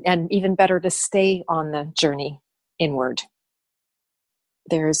 and even better, to stay on the journey inward.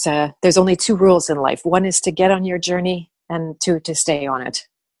 There's only two rules in life. One is to get on your journey, and two, to stay on it.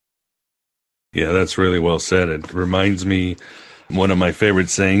 Yeah, that's really well said. It reminds me, one of my favorite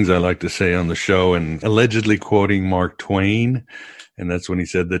sayings I like to say on the show, and allegedly quoting Mark Twain, and that's when he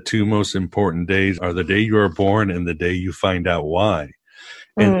said, the two most important days are the day you are born and the day you find out why.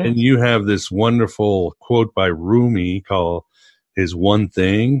 And you have this wonderful quote by Rumi called his one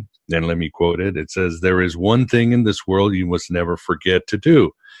thing. And let me quote it. It says, there is one thing in this world you must never forget to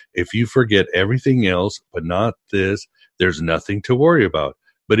do. If you forget everything else, but not this, there's nothing to worry about.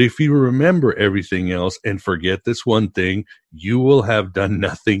 But if you remember everything else and forget this one thing, you will have done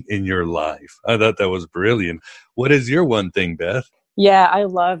nothing in your life. I thought that was brilliant. What is your one thing, Beth? Yeah, I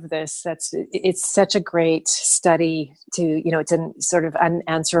love this. It's such a great study to, it's a sort of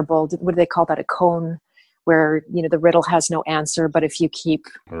unanswerable, what do they call that? A cone, where, the riddle has no answer, but if you keep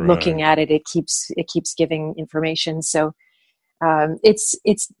looking at it, it keeps giving information. So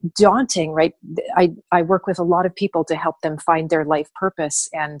it's daunting, right? I work with a lot of people to help them find their life purpose.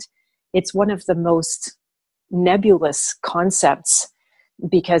 And it's one of the most nebulous concepts,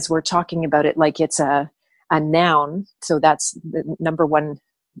 because we're talking about it like it's a noun. So that's the number one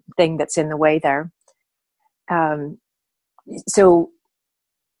thing that's in the way there. So,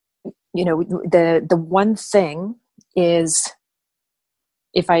 the one thing is,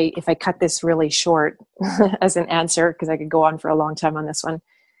 if I cut this really short as an answer, because I could go on for a long time on this one,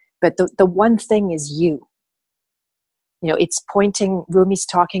 but the one thing is you. It's pointing, Rumi's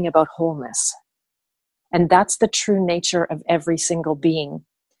talking about wholeness. And that's the true nature of every single being.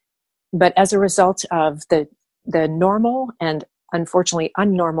 But as a result of the normal and unfortunately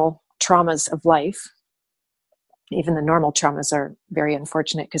unnormal traumas of life, even the normal traumas are very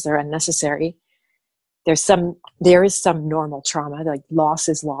unfortunate because they're unnecessary. There is some normal trauma, like loss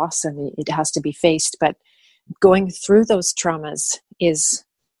is loss and it has to be faced. But going through those traumas is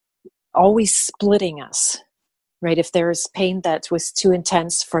always splitting us, right? If there's pain that was too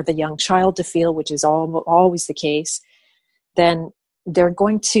intense for the young child to feel, which is always the case, then they're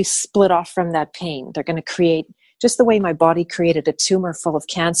going to split off from that pain. They're going to create, just the way my body created a tumor full of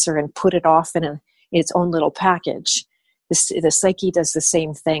cancer and put it off in its own little package. The psyche does the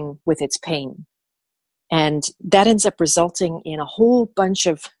same thing with its pain. And that ends up resulting in a whole bunch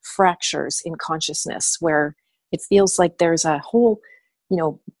of fractures in consciousness, where it feels like there's a whole,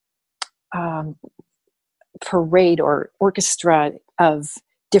 parade or orchestra of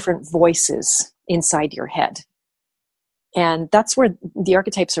different voices inside your head. And that's where the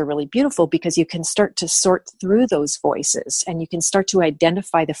archetypes are really beautiful, because you can start to sort through those voices and you can start to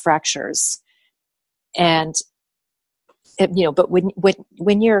identify the fractures. And, but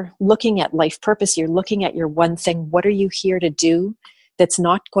when you're looking at life purpose, you're looking at your one thing. What are you here to do that's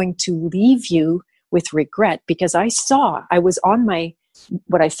not going to leave you with regret? Because I was on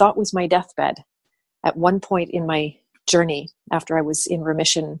what I thought was my deathbed at one point in my journey after I was in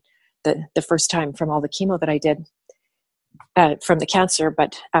remission the first time from all the chemo that I did. From the cancer,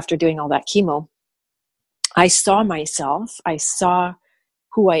 but after doing all that chemo, I saw myself, I saw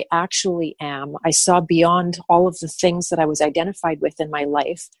who I actually am. I saw beyond all of the things that I was identified with in my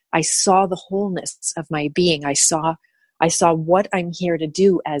life. I saw the wholeness of my being. I saw what I'm here to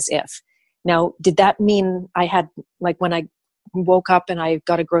do as if. Now, did that mean I had, like when I woke up and I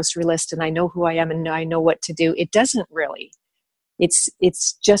got a grocery list and I know who I am and I know what to do? It doesn't really. It's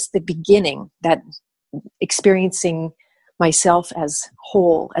just the beginning, that experiencing myself as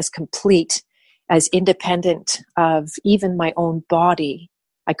whole, as complete, as independent of even my own body.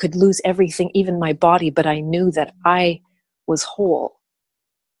 I could lose everything, even my body, but I knew that I was whole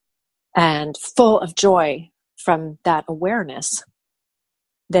and full of joy from that awareness.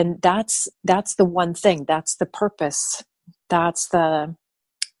 Then that's the one thing, that's the purpose, that's the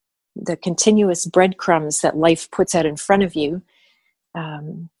continuous breadcrumbs that life puts out in front of you.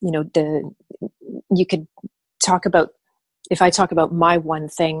 You could talk about, if I talk about my one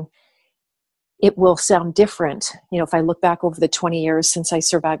thing, it will sound different. If I look back over the 20 years since I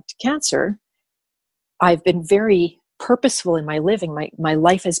survived cancer, I've been very purposeful in my living. My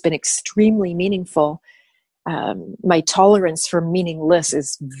life has been extremely meaningful. My tolerance for meaningless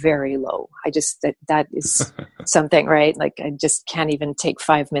is very low. That is something, right? Like I just can't even take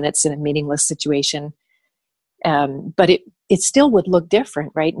 5 minutes in a meaningless situation. But it still would look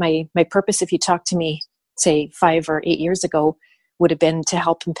different, right? My purpose, if you talk to me, say 5 or 8 years ago, would have been to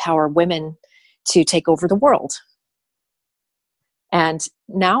help empower women to take over the world. And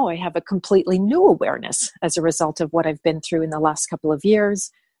now I have a completely new awareness as a result of what I've been through in the last couple of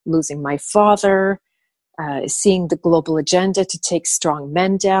years, losing my father, seeing the global agenda to take strong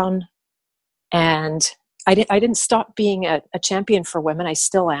men down. And I didn't stop being a champion for women. I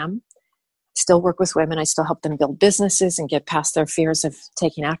still am. Still work with women. I still help them build businesses and get past their fears of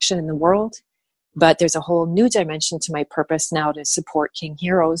taking action in the world. But there's a whole new dimension to my purpose now, to support King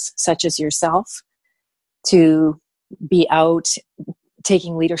heroes such as yourself, to be out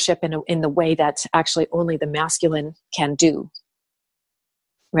taking leadership in the way that actually only the masculine can do.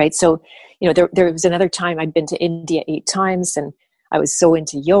 Right? So, there was another time I'd been to India 8 times, and I was so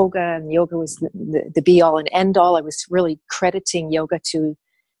into yoga, and yoga was the be all and end all. I was really crediting yoga to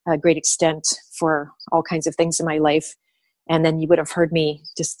a great extent for all kinds of things in my life. And then you would have heard me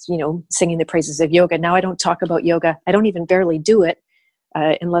just, singing the praises of yoga. Now I don't talk about yoga. I don't even barely do it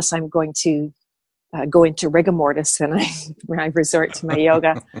unless I'm going to go into rigor mortis and I resort to my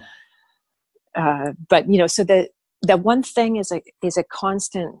yoga. But, so the one thing is a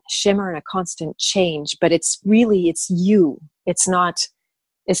constant shimmer and a constant change, but it's you. It's not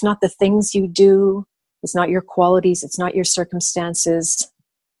the things you do. It's not your qualities. It's not your circumstances.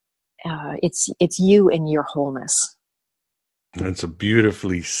 It's you and your wholeness. That's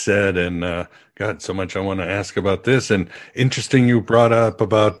beautifully said. And God, so much I want to ask about this. And interesting you brought up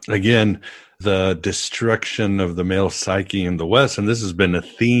about, again, the destruction of the male psyche in the West. And this has been a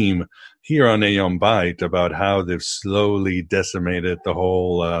theme here on Aeon Byte about how they've slowly decimated the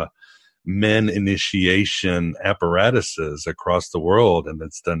whole men initiation apparatuses across the world. And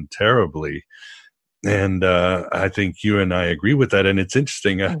it's done terribly. And I think you and I agree with that. And it's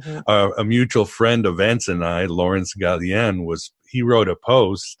interesting. A mutual friend of Vance and I, Lawrence Gallienne, he wrote a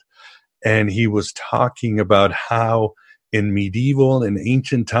post, and he was talking about how in medieval and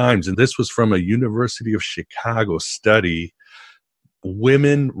ancient times, and this was from a University of Chicago study,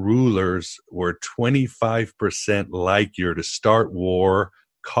 women rulers were 25% likelier to start war,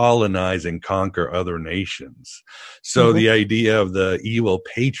 colonize and conquer other nations. So the idea of the evil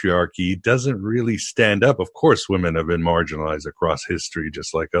patriarchy doesn't really stand up. Of course, women have been marginalized across history,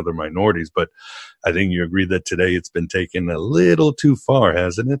 just like other minorities. But I think you agree that today it's been taken a little too far,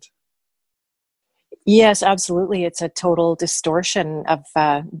 hasn't it? Yes, absolutely. It's a total distortion of,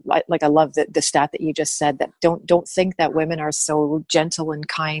 like I love the stat that you just said, that don't think that women are so gentle and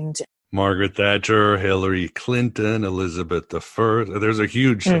kind. Margaret Thatcher, Hillary Clinton, Elizabeth I. There's a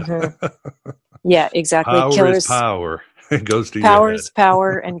huge... Yeah, exactly. Power Killers, is power. It goes to power your is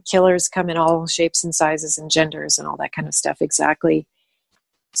power, and killers come in all shapes and sizes and genders and all that kind of stuff. Exactly.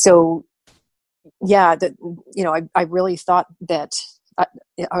 So, yeah, I really thought that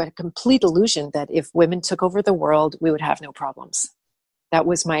a complete illusion that if women took over the world, we would have no problems. That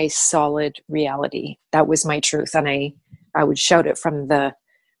was my solid reality. That was my truth. And I would shout it from the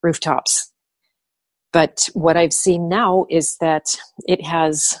rooftops. But what I've seen now is that it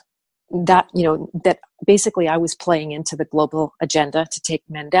has that, that basically I was playing into the global agenda to take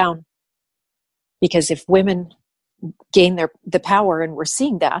men down. Because if women gain the power, and we're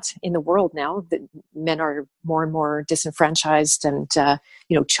seeing that in the world now, that men are more and more disenfranchised and,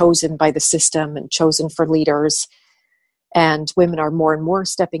 chosen by the system and chosen for leaders. And women are more and more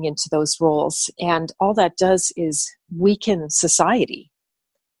stepping into those roles. And all that does is weaken society,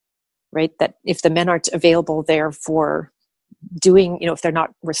 right? That if the men aren't available there for doing, if they're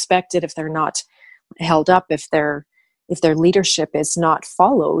not respected, if they're not held up, if their leadership is not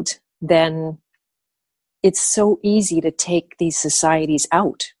followed, then it's so easy to take these societies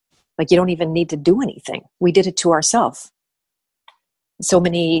out. Like, you don't even need to do anything. We did it to ourselves. So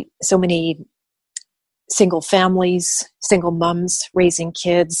many single families, single moms raising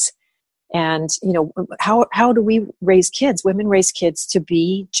kids. And, how do we raise kids? Women raise kids to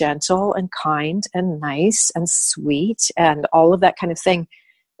be gentle and kind and nice and sweet and all of that kind of thing.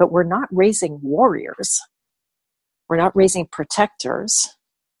 But we're not raising warriors. We're not raising protectors.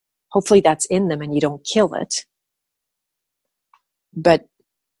 Hopefully that's in them and you don't kill it. But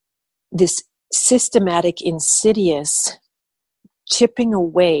this systematic, insidious chipping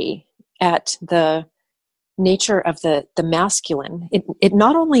away at the nature of the masculine, it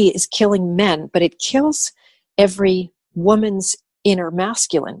not only is killing men, but it kills every woman's inner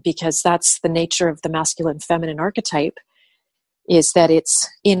masculine, because that's the nature of the masculine feminine archetype, is that it's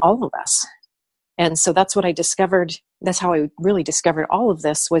in all of us. And so that's what I discovered. That's how I really discovered all of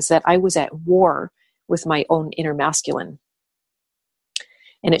this, was that I was at war with my own inner masculine.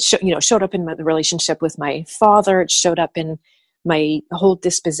 And it showed up in the relationship with my father. It showed up in my whole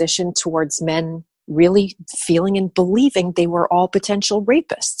disposition towards men, really feeling and believing they were all potential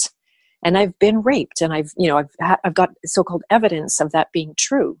rapists. And I've been raped, and I've got so-called evidence of that being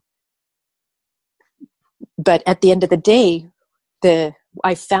true. But at the end of the day,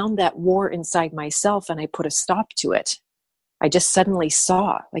 I found that war inside myself, and I put a stop to it. I just suddenly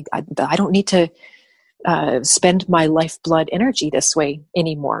saw, like, I don't need to spend my lifeblood energy this way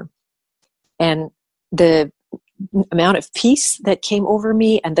anymore. And the amount of peace that came over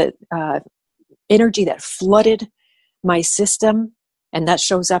me, and the energy that flooded my system, and that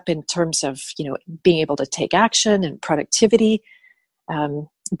shows up in terms of, being able to take action and productivity.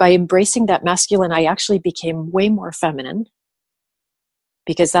 By embracing that masculine, I actually became way more feminine.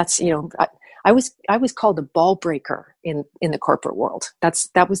 Because that's, I was called a ball breaker in the corporate world.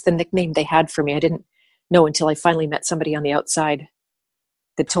 That was the nickname they had for me. I didn't know until I finally met somebody on the outside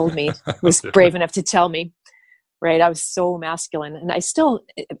that told me, was brave enough to tell me, right? I was so masculine, and I still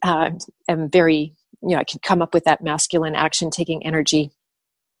am very, I can come up with that masculine action-taking energy.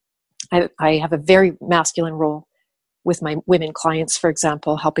 I have a very masculine role with my women clients, for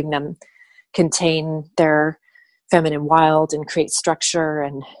example, helping them contain their feminine wild and create structure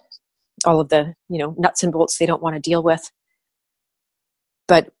and all of the, nuts and bolts they don't want to deal with.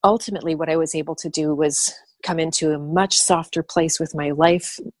 But ultimately what I was able to do was come into a much softer place with my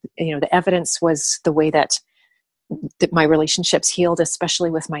life. The evidence was the way that my relationships healed, especially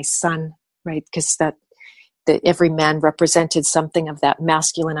with my son, right? Because that every man represented something of that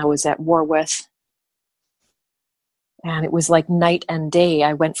masculine I was at war with. And it was like night and day.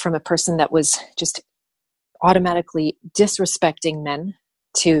 I went from a person that was just automatically disrespecting men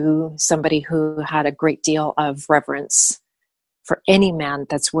to somebody who had a great deal of reverence for any man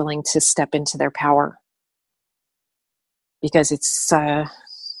that's willing to step into their power, because it's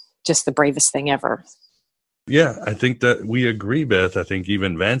just the bravest thing ever. Yeah, I think that we agree, Beth. I think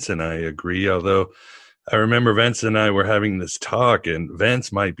even Vance and I agree, although I remember Vance and I were having this talk, and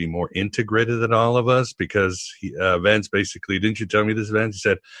Vance might be more integrated than all of us, because Vance basically, didn't you tell me this, Vance? He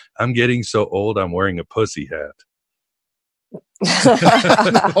said, I'm getting so old, I'm wearing a pussy hat. You've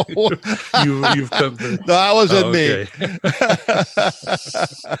come to... No, that wasn't me.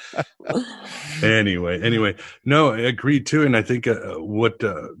 Anyway, no, I agree too. And I think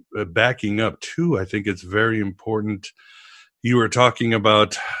backing up too, I think it's very important. You were talking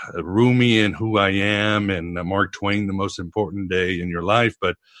about Rumi and Who I Am, and Mark Twain, The Most Important Day in Your Life,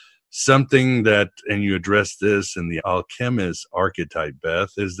 but something that, and you addressed this in The Alchemist archetype,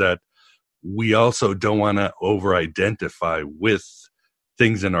 Beth, is that we also don't want to over-identify with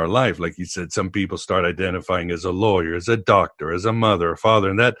things in our life. Like you said, some people start identifying as a lawyer, as a doctor, as a mother, a father,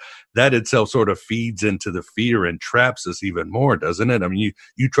 and that itself sort of feeds into the fear and traps us even more, doesn't it? I mean,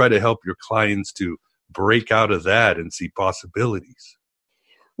 you try to help your clients to break out of that and see possibilities.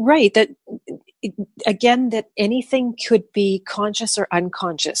 Right. That again, that anything could be conscious or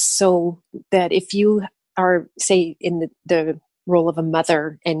unconscious. So that if you are, say, in the role of a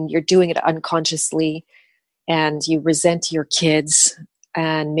mother and you're doing it unconsciously and you resent your kids,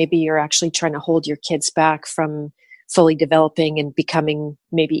 and maybe you're actually trying to hold your kids back from fully developing and becoming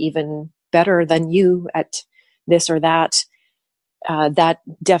maybe even better than you at this or that, that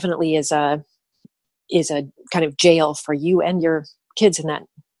definitely is a kind of jail for you and your kids in that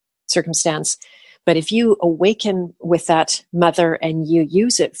circumstance. But if you awaken with that mother and you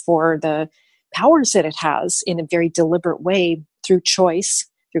use it for the powers that it has in a very deliberate way through choice,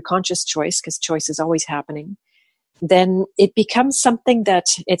 through conscious choice, because choice is always happening, then it becomes something that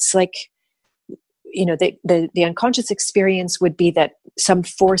it's like, the unconscious experience would be that some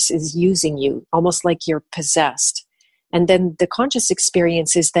force is using you, almost like you're possessed. And then the conscious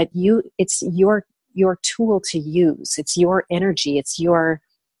experience is that it's your tool to use. It's your energy. It's your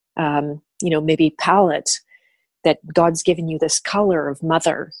maybe palette that God's given you, this color of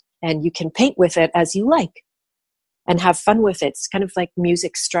mother, and you can paint with it as you like and have fun with it. It's kind of like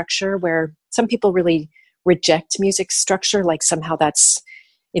music structure, where some people really reject music structure, like somehow that's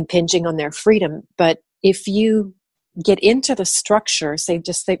impinging on their freedom. But if you get into the structure, say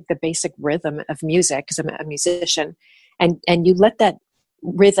just the basic rhythm of music, because I'm a musician, and you let that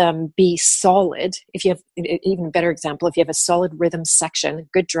rhythm be solid. If you have, even a better example, if you have a solid rhythm section, a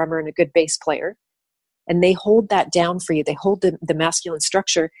good drummer and a good bass player, and they hold that down for you, they hold the masculine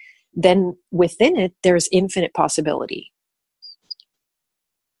structure, then within it, there's infinite possibility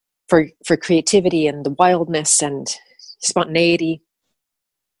for creativity and the wildness and spontaneity.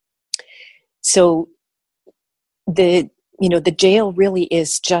 So the jail really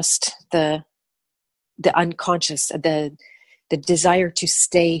is just the unconscious, the desire to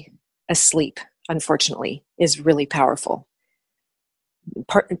stay asleep, unfortunately, is really powerful.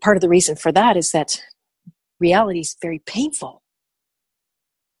 Part of the reason for that is that reality is very painful.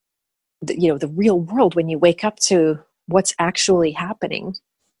 The real world, when you wake up to what's actually happening,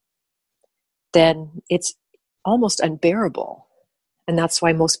 then it's almost unbearable. And that's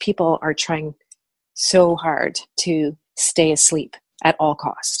why most people are trying so hard to stay asleep at all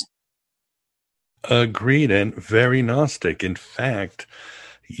cost. Agreed, and very Gnostic. In fact,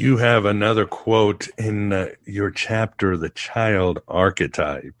 you have another quote in your chapter, The Child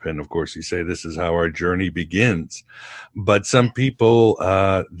Archetype. And of course, you say this is how our journey begins. But some people,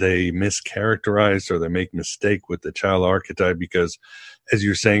 they mischaracterize or they make mistake with the child archetype because, as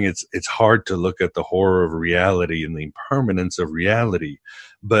you're saying, it's hard to look at the horror of reality and the impermanence of reality.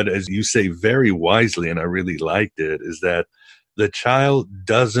 But as you say very wisely, and I really liked it, is that the child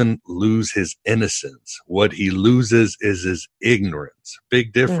doesn't lose his innocence. What he loses is his ignorance.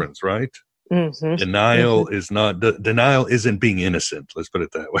 Big difference, right? Mm-hmm. Denial isn't being innocent. Let's put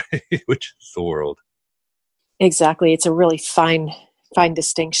it that way, which is the world. Exactly. It's a really fine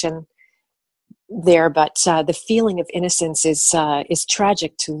distinction there. But the feeling of innocence is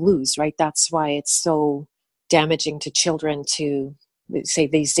tragic to lose, right? That's why it's so damaging to children to, say,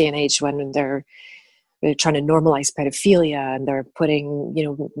 these day and age when they're trying to normalize pedophilia and they're putting,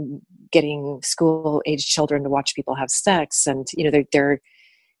 getting school-age children to watch people have sex, and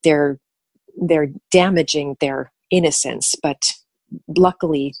they're damaging their innocence. But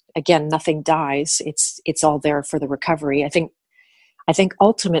luckily, again, nothing dies. It's all there for the recovery. I think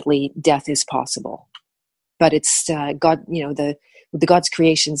ultimately death is possible, but it's God. The God's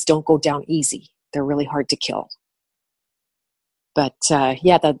creations don't go down easy. They're really hard to kill. But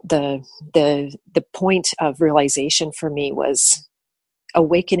the point of realization for me was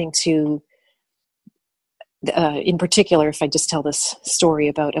awakening to, in particular, if I just tell this story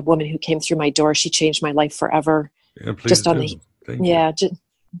about a woman who came through my door, she changed my life forever. Yeah, please do.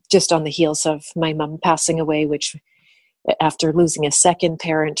 Just on the heels of my mom passing away, which, after losing a second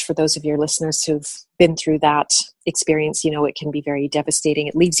parent, for those of your listeners who've been through that experience, it can be very devastating.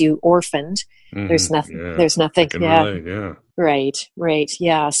 It leaves you orphaned. Mm-hmm. There's nothing. Yeah. There's nothing. Relate, yeah. Right.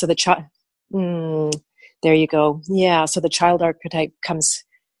 Yeah. So the child. There you go. Yeah. So the child archetype comes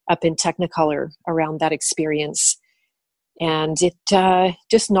up in Technicolor around that experience, and it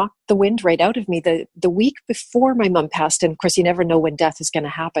just knocked the wind right out of me. The week before my mom passed, and of course, you never know when death is going to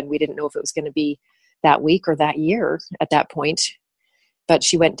happen. We didn't know if it was going to be that week or that year at that point, but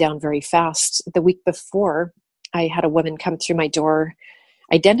she went down very fast. The week before, I had a woman come through my door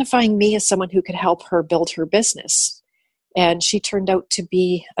identifying me as someone who could help her build her business. And she turned out to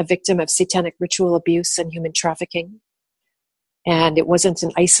be a victim of satanic ritual abuse and human trafficking. And it wasn't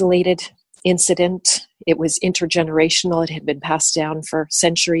an isolated incident. It was intergenerational. It had been passed down for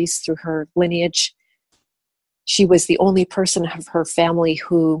centuries through her lineage. she was the only person of her family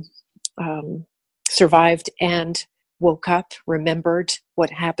who survived and woke up, remembered what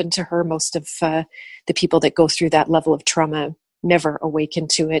happened to her. Most of the people that go through that level of trauma never awaken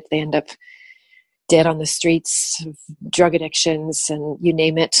to it. They end up dead on the streets, drug addictions, and you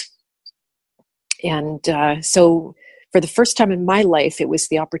name it. And so for the first time in my life, it was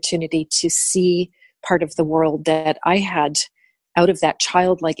the opportunity to see part of the world that I had, out of that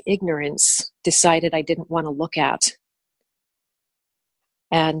childlike ignorance, decided I didn't want to look at.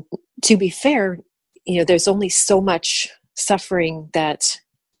 And to be fair, there's only so much suffering that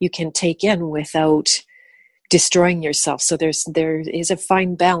you can take in without destroying yourself. So there is a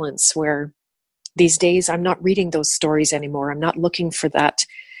fine balance where these days I'm not reading those stories anymore. I'm not looking for that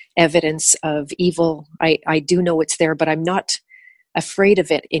evidence of evil. I do know it's there, but I'm not afraid of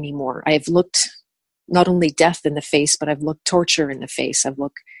it anymore. I've looked not only death in the face, but I've looked torture in the face. I've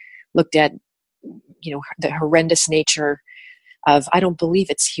looked at, the horrendous nature of, I don't believe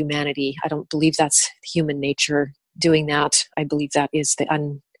it's humanity. I don't believe that's human nature doing that. I believe that is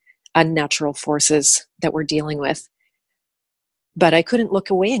the unnatural forces that we're dealing with. But I couldn't look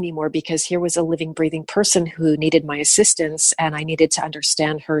away anymore because here was a living, breathing person who needed my assistance, and I needed to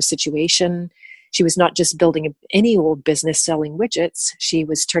understand her situation. She was not just building any old business selling widgets. She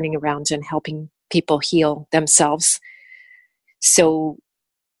was turning around and helping people heal themselves. So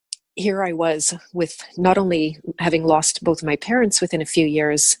here I was, with not only having lost both my parents within a few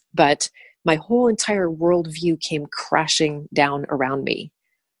years, but my whole entire worldview came crashing down around me.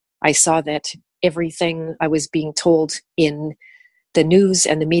 I saw that everything I was being told in the news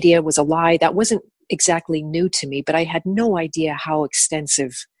and the media was a lie. That wasn't exactly new to me, but I had no idea how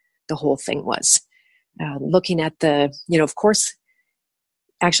extensive the whole thing was. Looking at of course,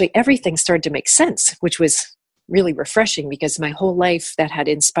 actually everything started to make sense, which was really refreshing, because my whole life that had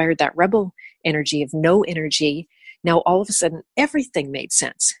inspired that rebel energy of no energy, now all of a sudden everything made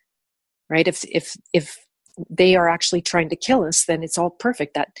sense, right? If they are actually trying to kill us, then it's all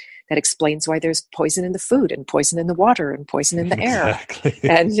perfect. That explains why there's poison in the food and poison in the water and poison in the air. Exactly.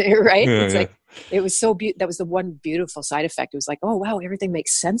 And right, Yeah, it's like, it was so that was the one beautiful side effect. It was like, oh wow, everything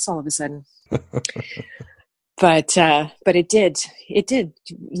makes sense all of a sudden. But it did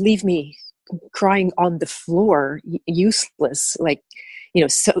leave me crying on the floor, useless, like,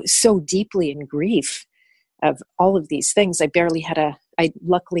 so deeply in grief of all of these things. I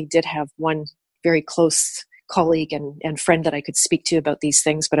luckily did have one very close colleague and friend that I could speak to about these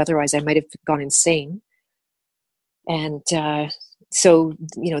things, but otherwise I might have gone insane. And so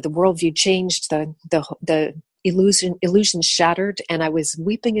the worldview changed, the illusion shattered, and I was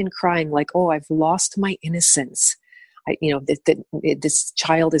weeping and crying like, oh, I've lost my innocence. This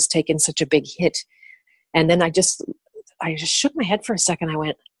child has taken such a big hit. And then I just shook my head for a second. I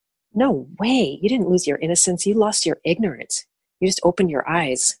went, no way, you didn't lose your innocence. You lost your ignorance. You just opened your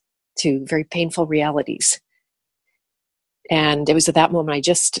eyes to very painful realities. And it was at that moment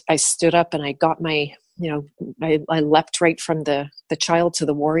I stood up and I got my, I leapt right from the child to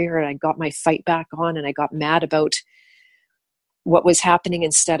the warrior, and I got my fight back on, and I got mad about what was happening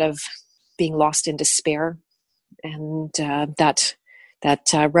instead of being lost in despair. And that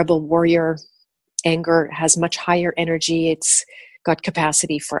rebel warrior anger has much higher energy. It's got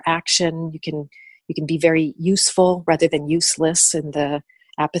capacity for action. You can be very useful rather than useless, in the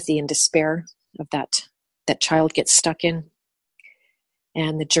apathy and despair of that child gets stuck in.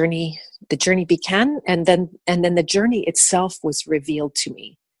 And the journey began, and then the journey itself was revealed to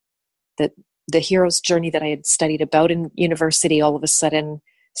me. That the hero's journey that I had studied about in university all of a sudden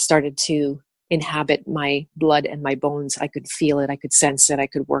started to inhabit my blood and my bones. I could feel it, I could sense it, I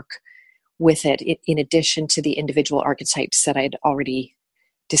could work with it, in addition to the individual archetypes that I had already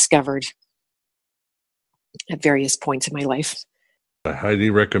discovered at various points in my life. I highly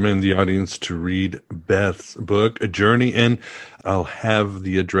recommend the audience to read Beth's book, A Journey, and I'll have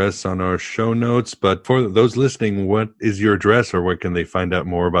the address on our show notes. But for those listening, what is your address, or what can they find out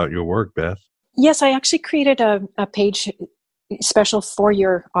more about your work, Beth? Yes, I actually created a page special for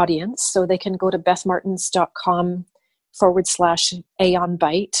your audience, so they can go to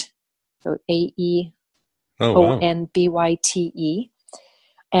bethmartins.com/aeonbyte, so AEONBYTE.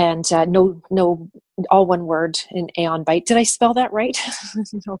 And no, all one word in Aeon Byte. Did I spell that right?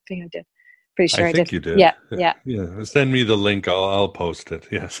 No, I think I did. Pretty sure I did. I think you did. Yeah. Yeah. Send me the link. I'll post it.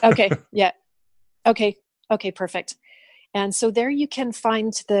 Yes. Okay. Yeah. Okay. Perfect. And so there you can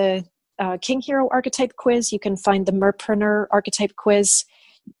find the King Hero archetype quiz. You can find the Merpreneur archetype quiz.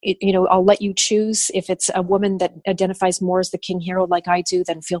 I'll let you choose. If it's a woman that identifies more as the King Hero like I do,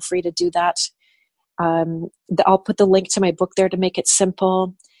 then feel free to do that. I'll put the link to my book there to make it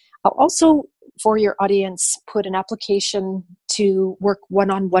simple. I'll also for your audience put an application to work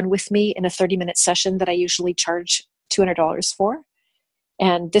one-on-one with me in a 30-minute session that I usually charge $200 for.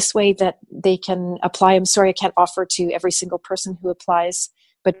 And this way that they can apply. I'm sorry I can't offer to every single person who applies,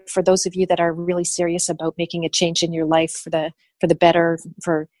 but for those of you that are really serious about making a change in your life for the better,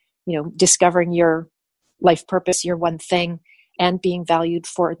 for discovering your life purpose, your one thing, and being valued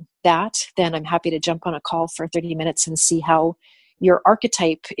for that, then I'm happy to jump on a call for 30 minutes and see how your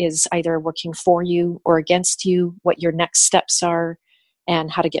archetype is either working for you or against you, what your next steps are,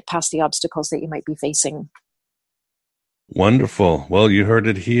 and how to get past the obstacles that you might be facing. Wonderful. Well, you heard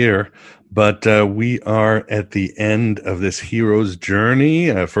it here, but we are at the end of this hero's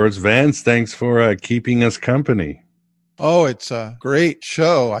journey. First, Vance, thanks for keeping us company. Oh, it's a great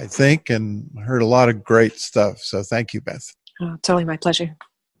show, I think, and heard a lot of great stuff. So thank you, Beth. Oh, totally my pleasure.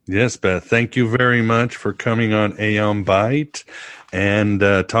 Yes, Beth, thank you very much for coming on Aeon Byte and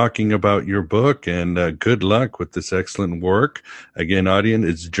talking about your book, and good luck with this excellent work. Again, audience,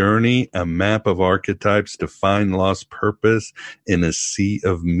 it's Journey, a map of archetypes to find lost purpose in a sea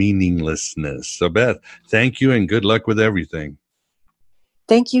of meaninglessness. So, Beth, thank you and good luck with everything.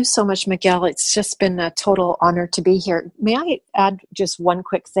 Thank you so much, Miguel. It's just been a total honor to be here. May I add just one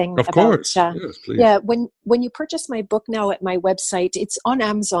quick thing? Of course. Yes, please. Yeah, when you purchase my book now at my website, it's on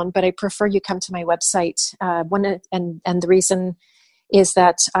Amazon, but I prefer you come to my website. And the reason is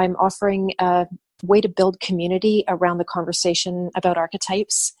that I'm offering a way to build community around the conversation about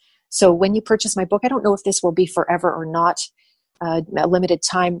archetypes. So when you purchase my book, I don't know if this will be forever or not, a limited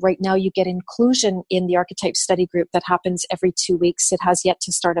time. Right now, you get inclusion in the archetype study group that happens every 2 weeks. It has yet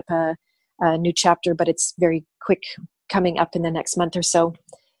to start up a new chapter, but it's very quick, coming up in the next month or so.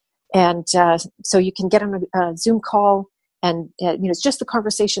 And so you can get on a Zoom call, and it's just the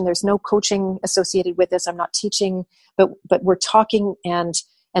conversation. There's no coaching associated with this. I'm not teaching, but we're talking and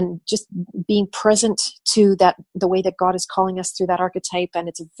just being present to that, the way that God is calling us through that archetype. And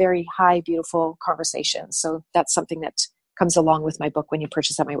it's a very high, beautiful conversation. So that's something that comes along with my book when you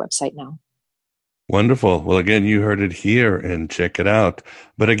purchase at my website now. Wonderful. Well, again, you heard it here, and check it out.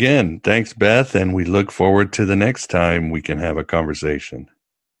 But again, thanks, Beth, and we look forward to the next time we can have a conversation.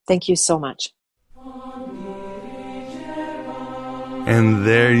 Thank you so much. And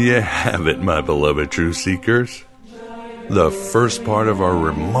there you have it, my beloved truth seekers. The first part of our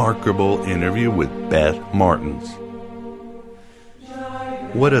remarkable interview with Beth Martins.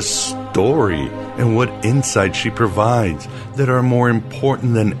 What a story and what insight she provides that are more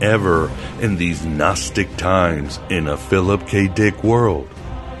important than ever in these Gnostic times in a Philip K. Dick world.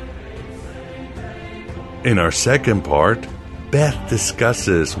 In our second part, Beth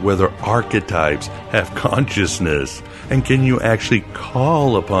discusses whether archetypes have consciousness, and can you actually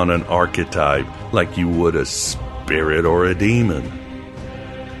call upon an archetype like you would a spirit or a demon.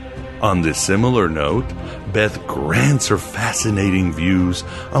 On this similar note, Beth grants her fascinating views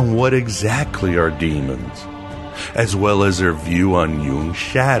on what exactly are demons, as well as her view on Jung's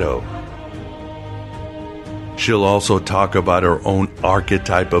shadow. She'll also talk about her own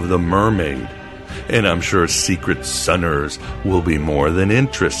archetype of the mermaid, and I'm sure secret sunners will be more than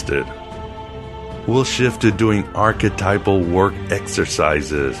interested. We'll shift to doing archetypal work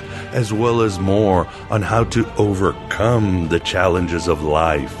exercises, as well as more on how to overcome the challenges of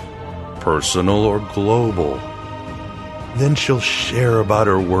life, personal or global. Then she'll share about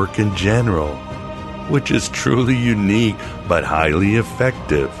her work in general, which is truly unique but highly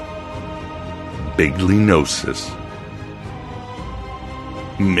effective. Bigly Gnosis.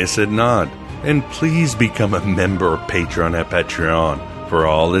 Miss it not, and please become a member or patron at Patreon for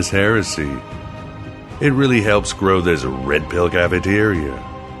all this heresy. It really helps grow this Red Pill cafeteria.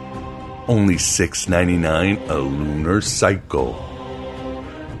 Only $6.99 a lunar cycle.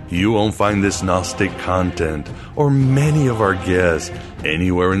 You won't find this Gnostic content or many of our guests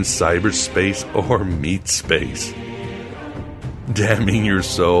anywhere in cyberspace or meat space. Damning your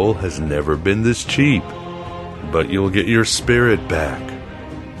soul has never been this cheap, but you'll get your spirit back.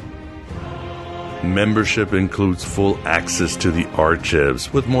 Membership includes full access to the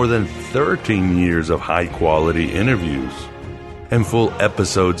archives with more than 13 years of high-quality interviews and full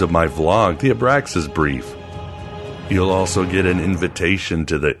episodes of my vlog, The Abraxas Brief. You'll also get an invitation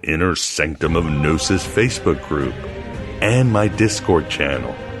to the Inner Sanctum of Gnosis Facebook group and my Discord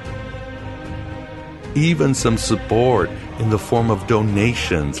channel. Even some support in the form of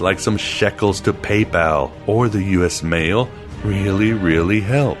donations like some shekels to PayPal or the US mail really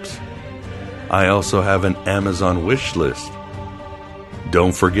helps. I also have an Amazon wish list.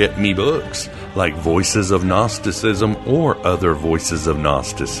 Don't forget me books like Voices of Gnosticism or Other Voices of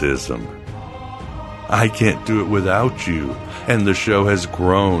Gnosticism. I can't do it without you. And the show has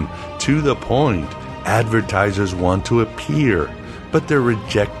grown to the point advertisers want to appear, but they're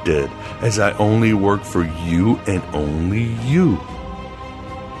rejected as I only work for you and only you.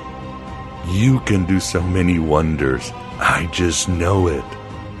 You can do so many wonders. I just know it.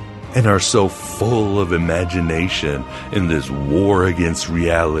 And are so full of imagination in this war against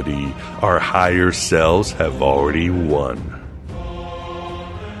reality, our higher selves have already won.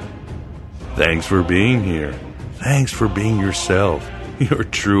 Thanks for being here. Thanks for being yourself, your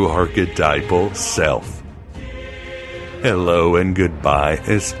true archetypal self. Hello and goodbye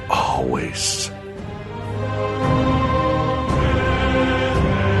as always.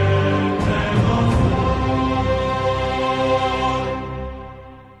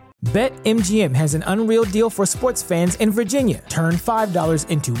 BetMGM has an unreal deal for sports fans in Virginia. Turn $5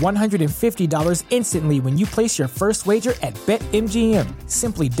 into $150 instantly when you place your first wager at BetMGM.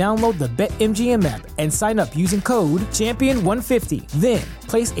 Simply download the BetMGM app and sign up using code Champion150. Then,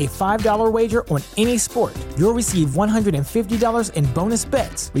 place a $5 wager on any sport. You'll receive $150 in bonus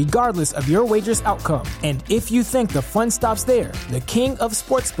bets, regardless of your wager's outcome. And if you think the fun stops there, the king of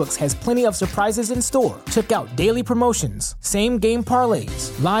sportsbooks has plenty of surprises in store. Check out daily promotions, same-game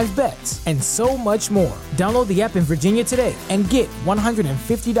parlays, live bets, and so much more. Download the app in Virginia today and get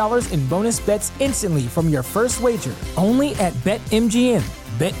 $150 in bonus bets instantly from your first wager. Only at BetMGM.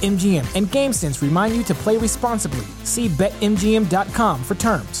 BetMGM and GameSense remind you to play responsibly. See BetMGM.com for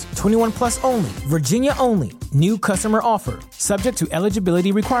terms. 21 plus only. Virginia only. New customer offer. Subject to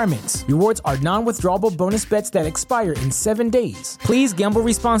eligibility requirements. Rewards are non-withdrawable bonus bets that expire in 7 days. Please gamble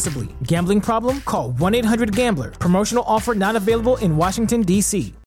responsibly. Gambling problem? Call 1-800-GAMBLER. Promotional offer not available in Washington, D.C.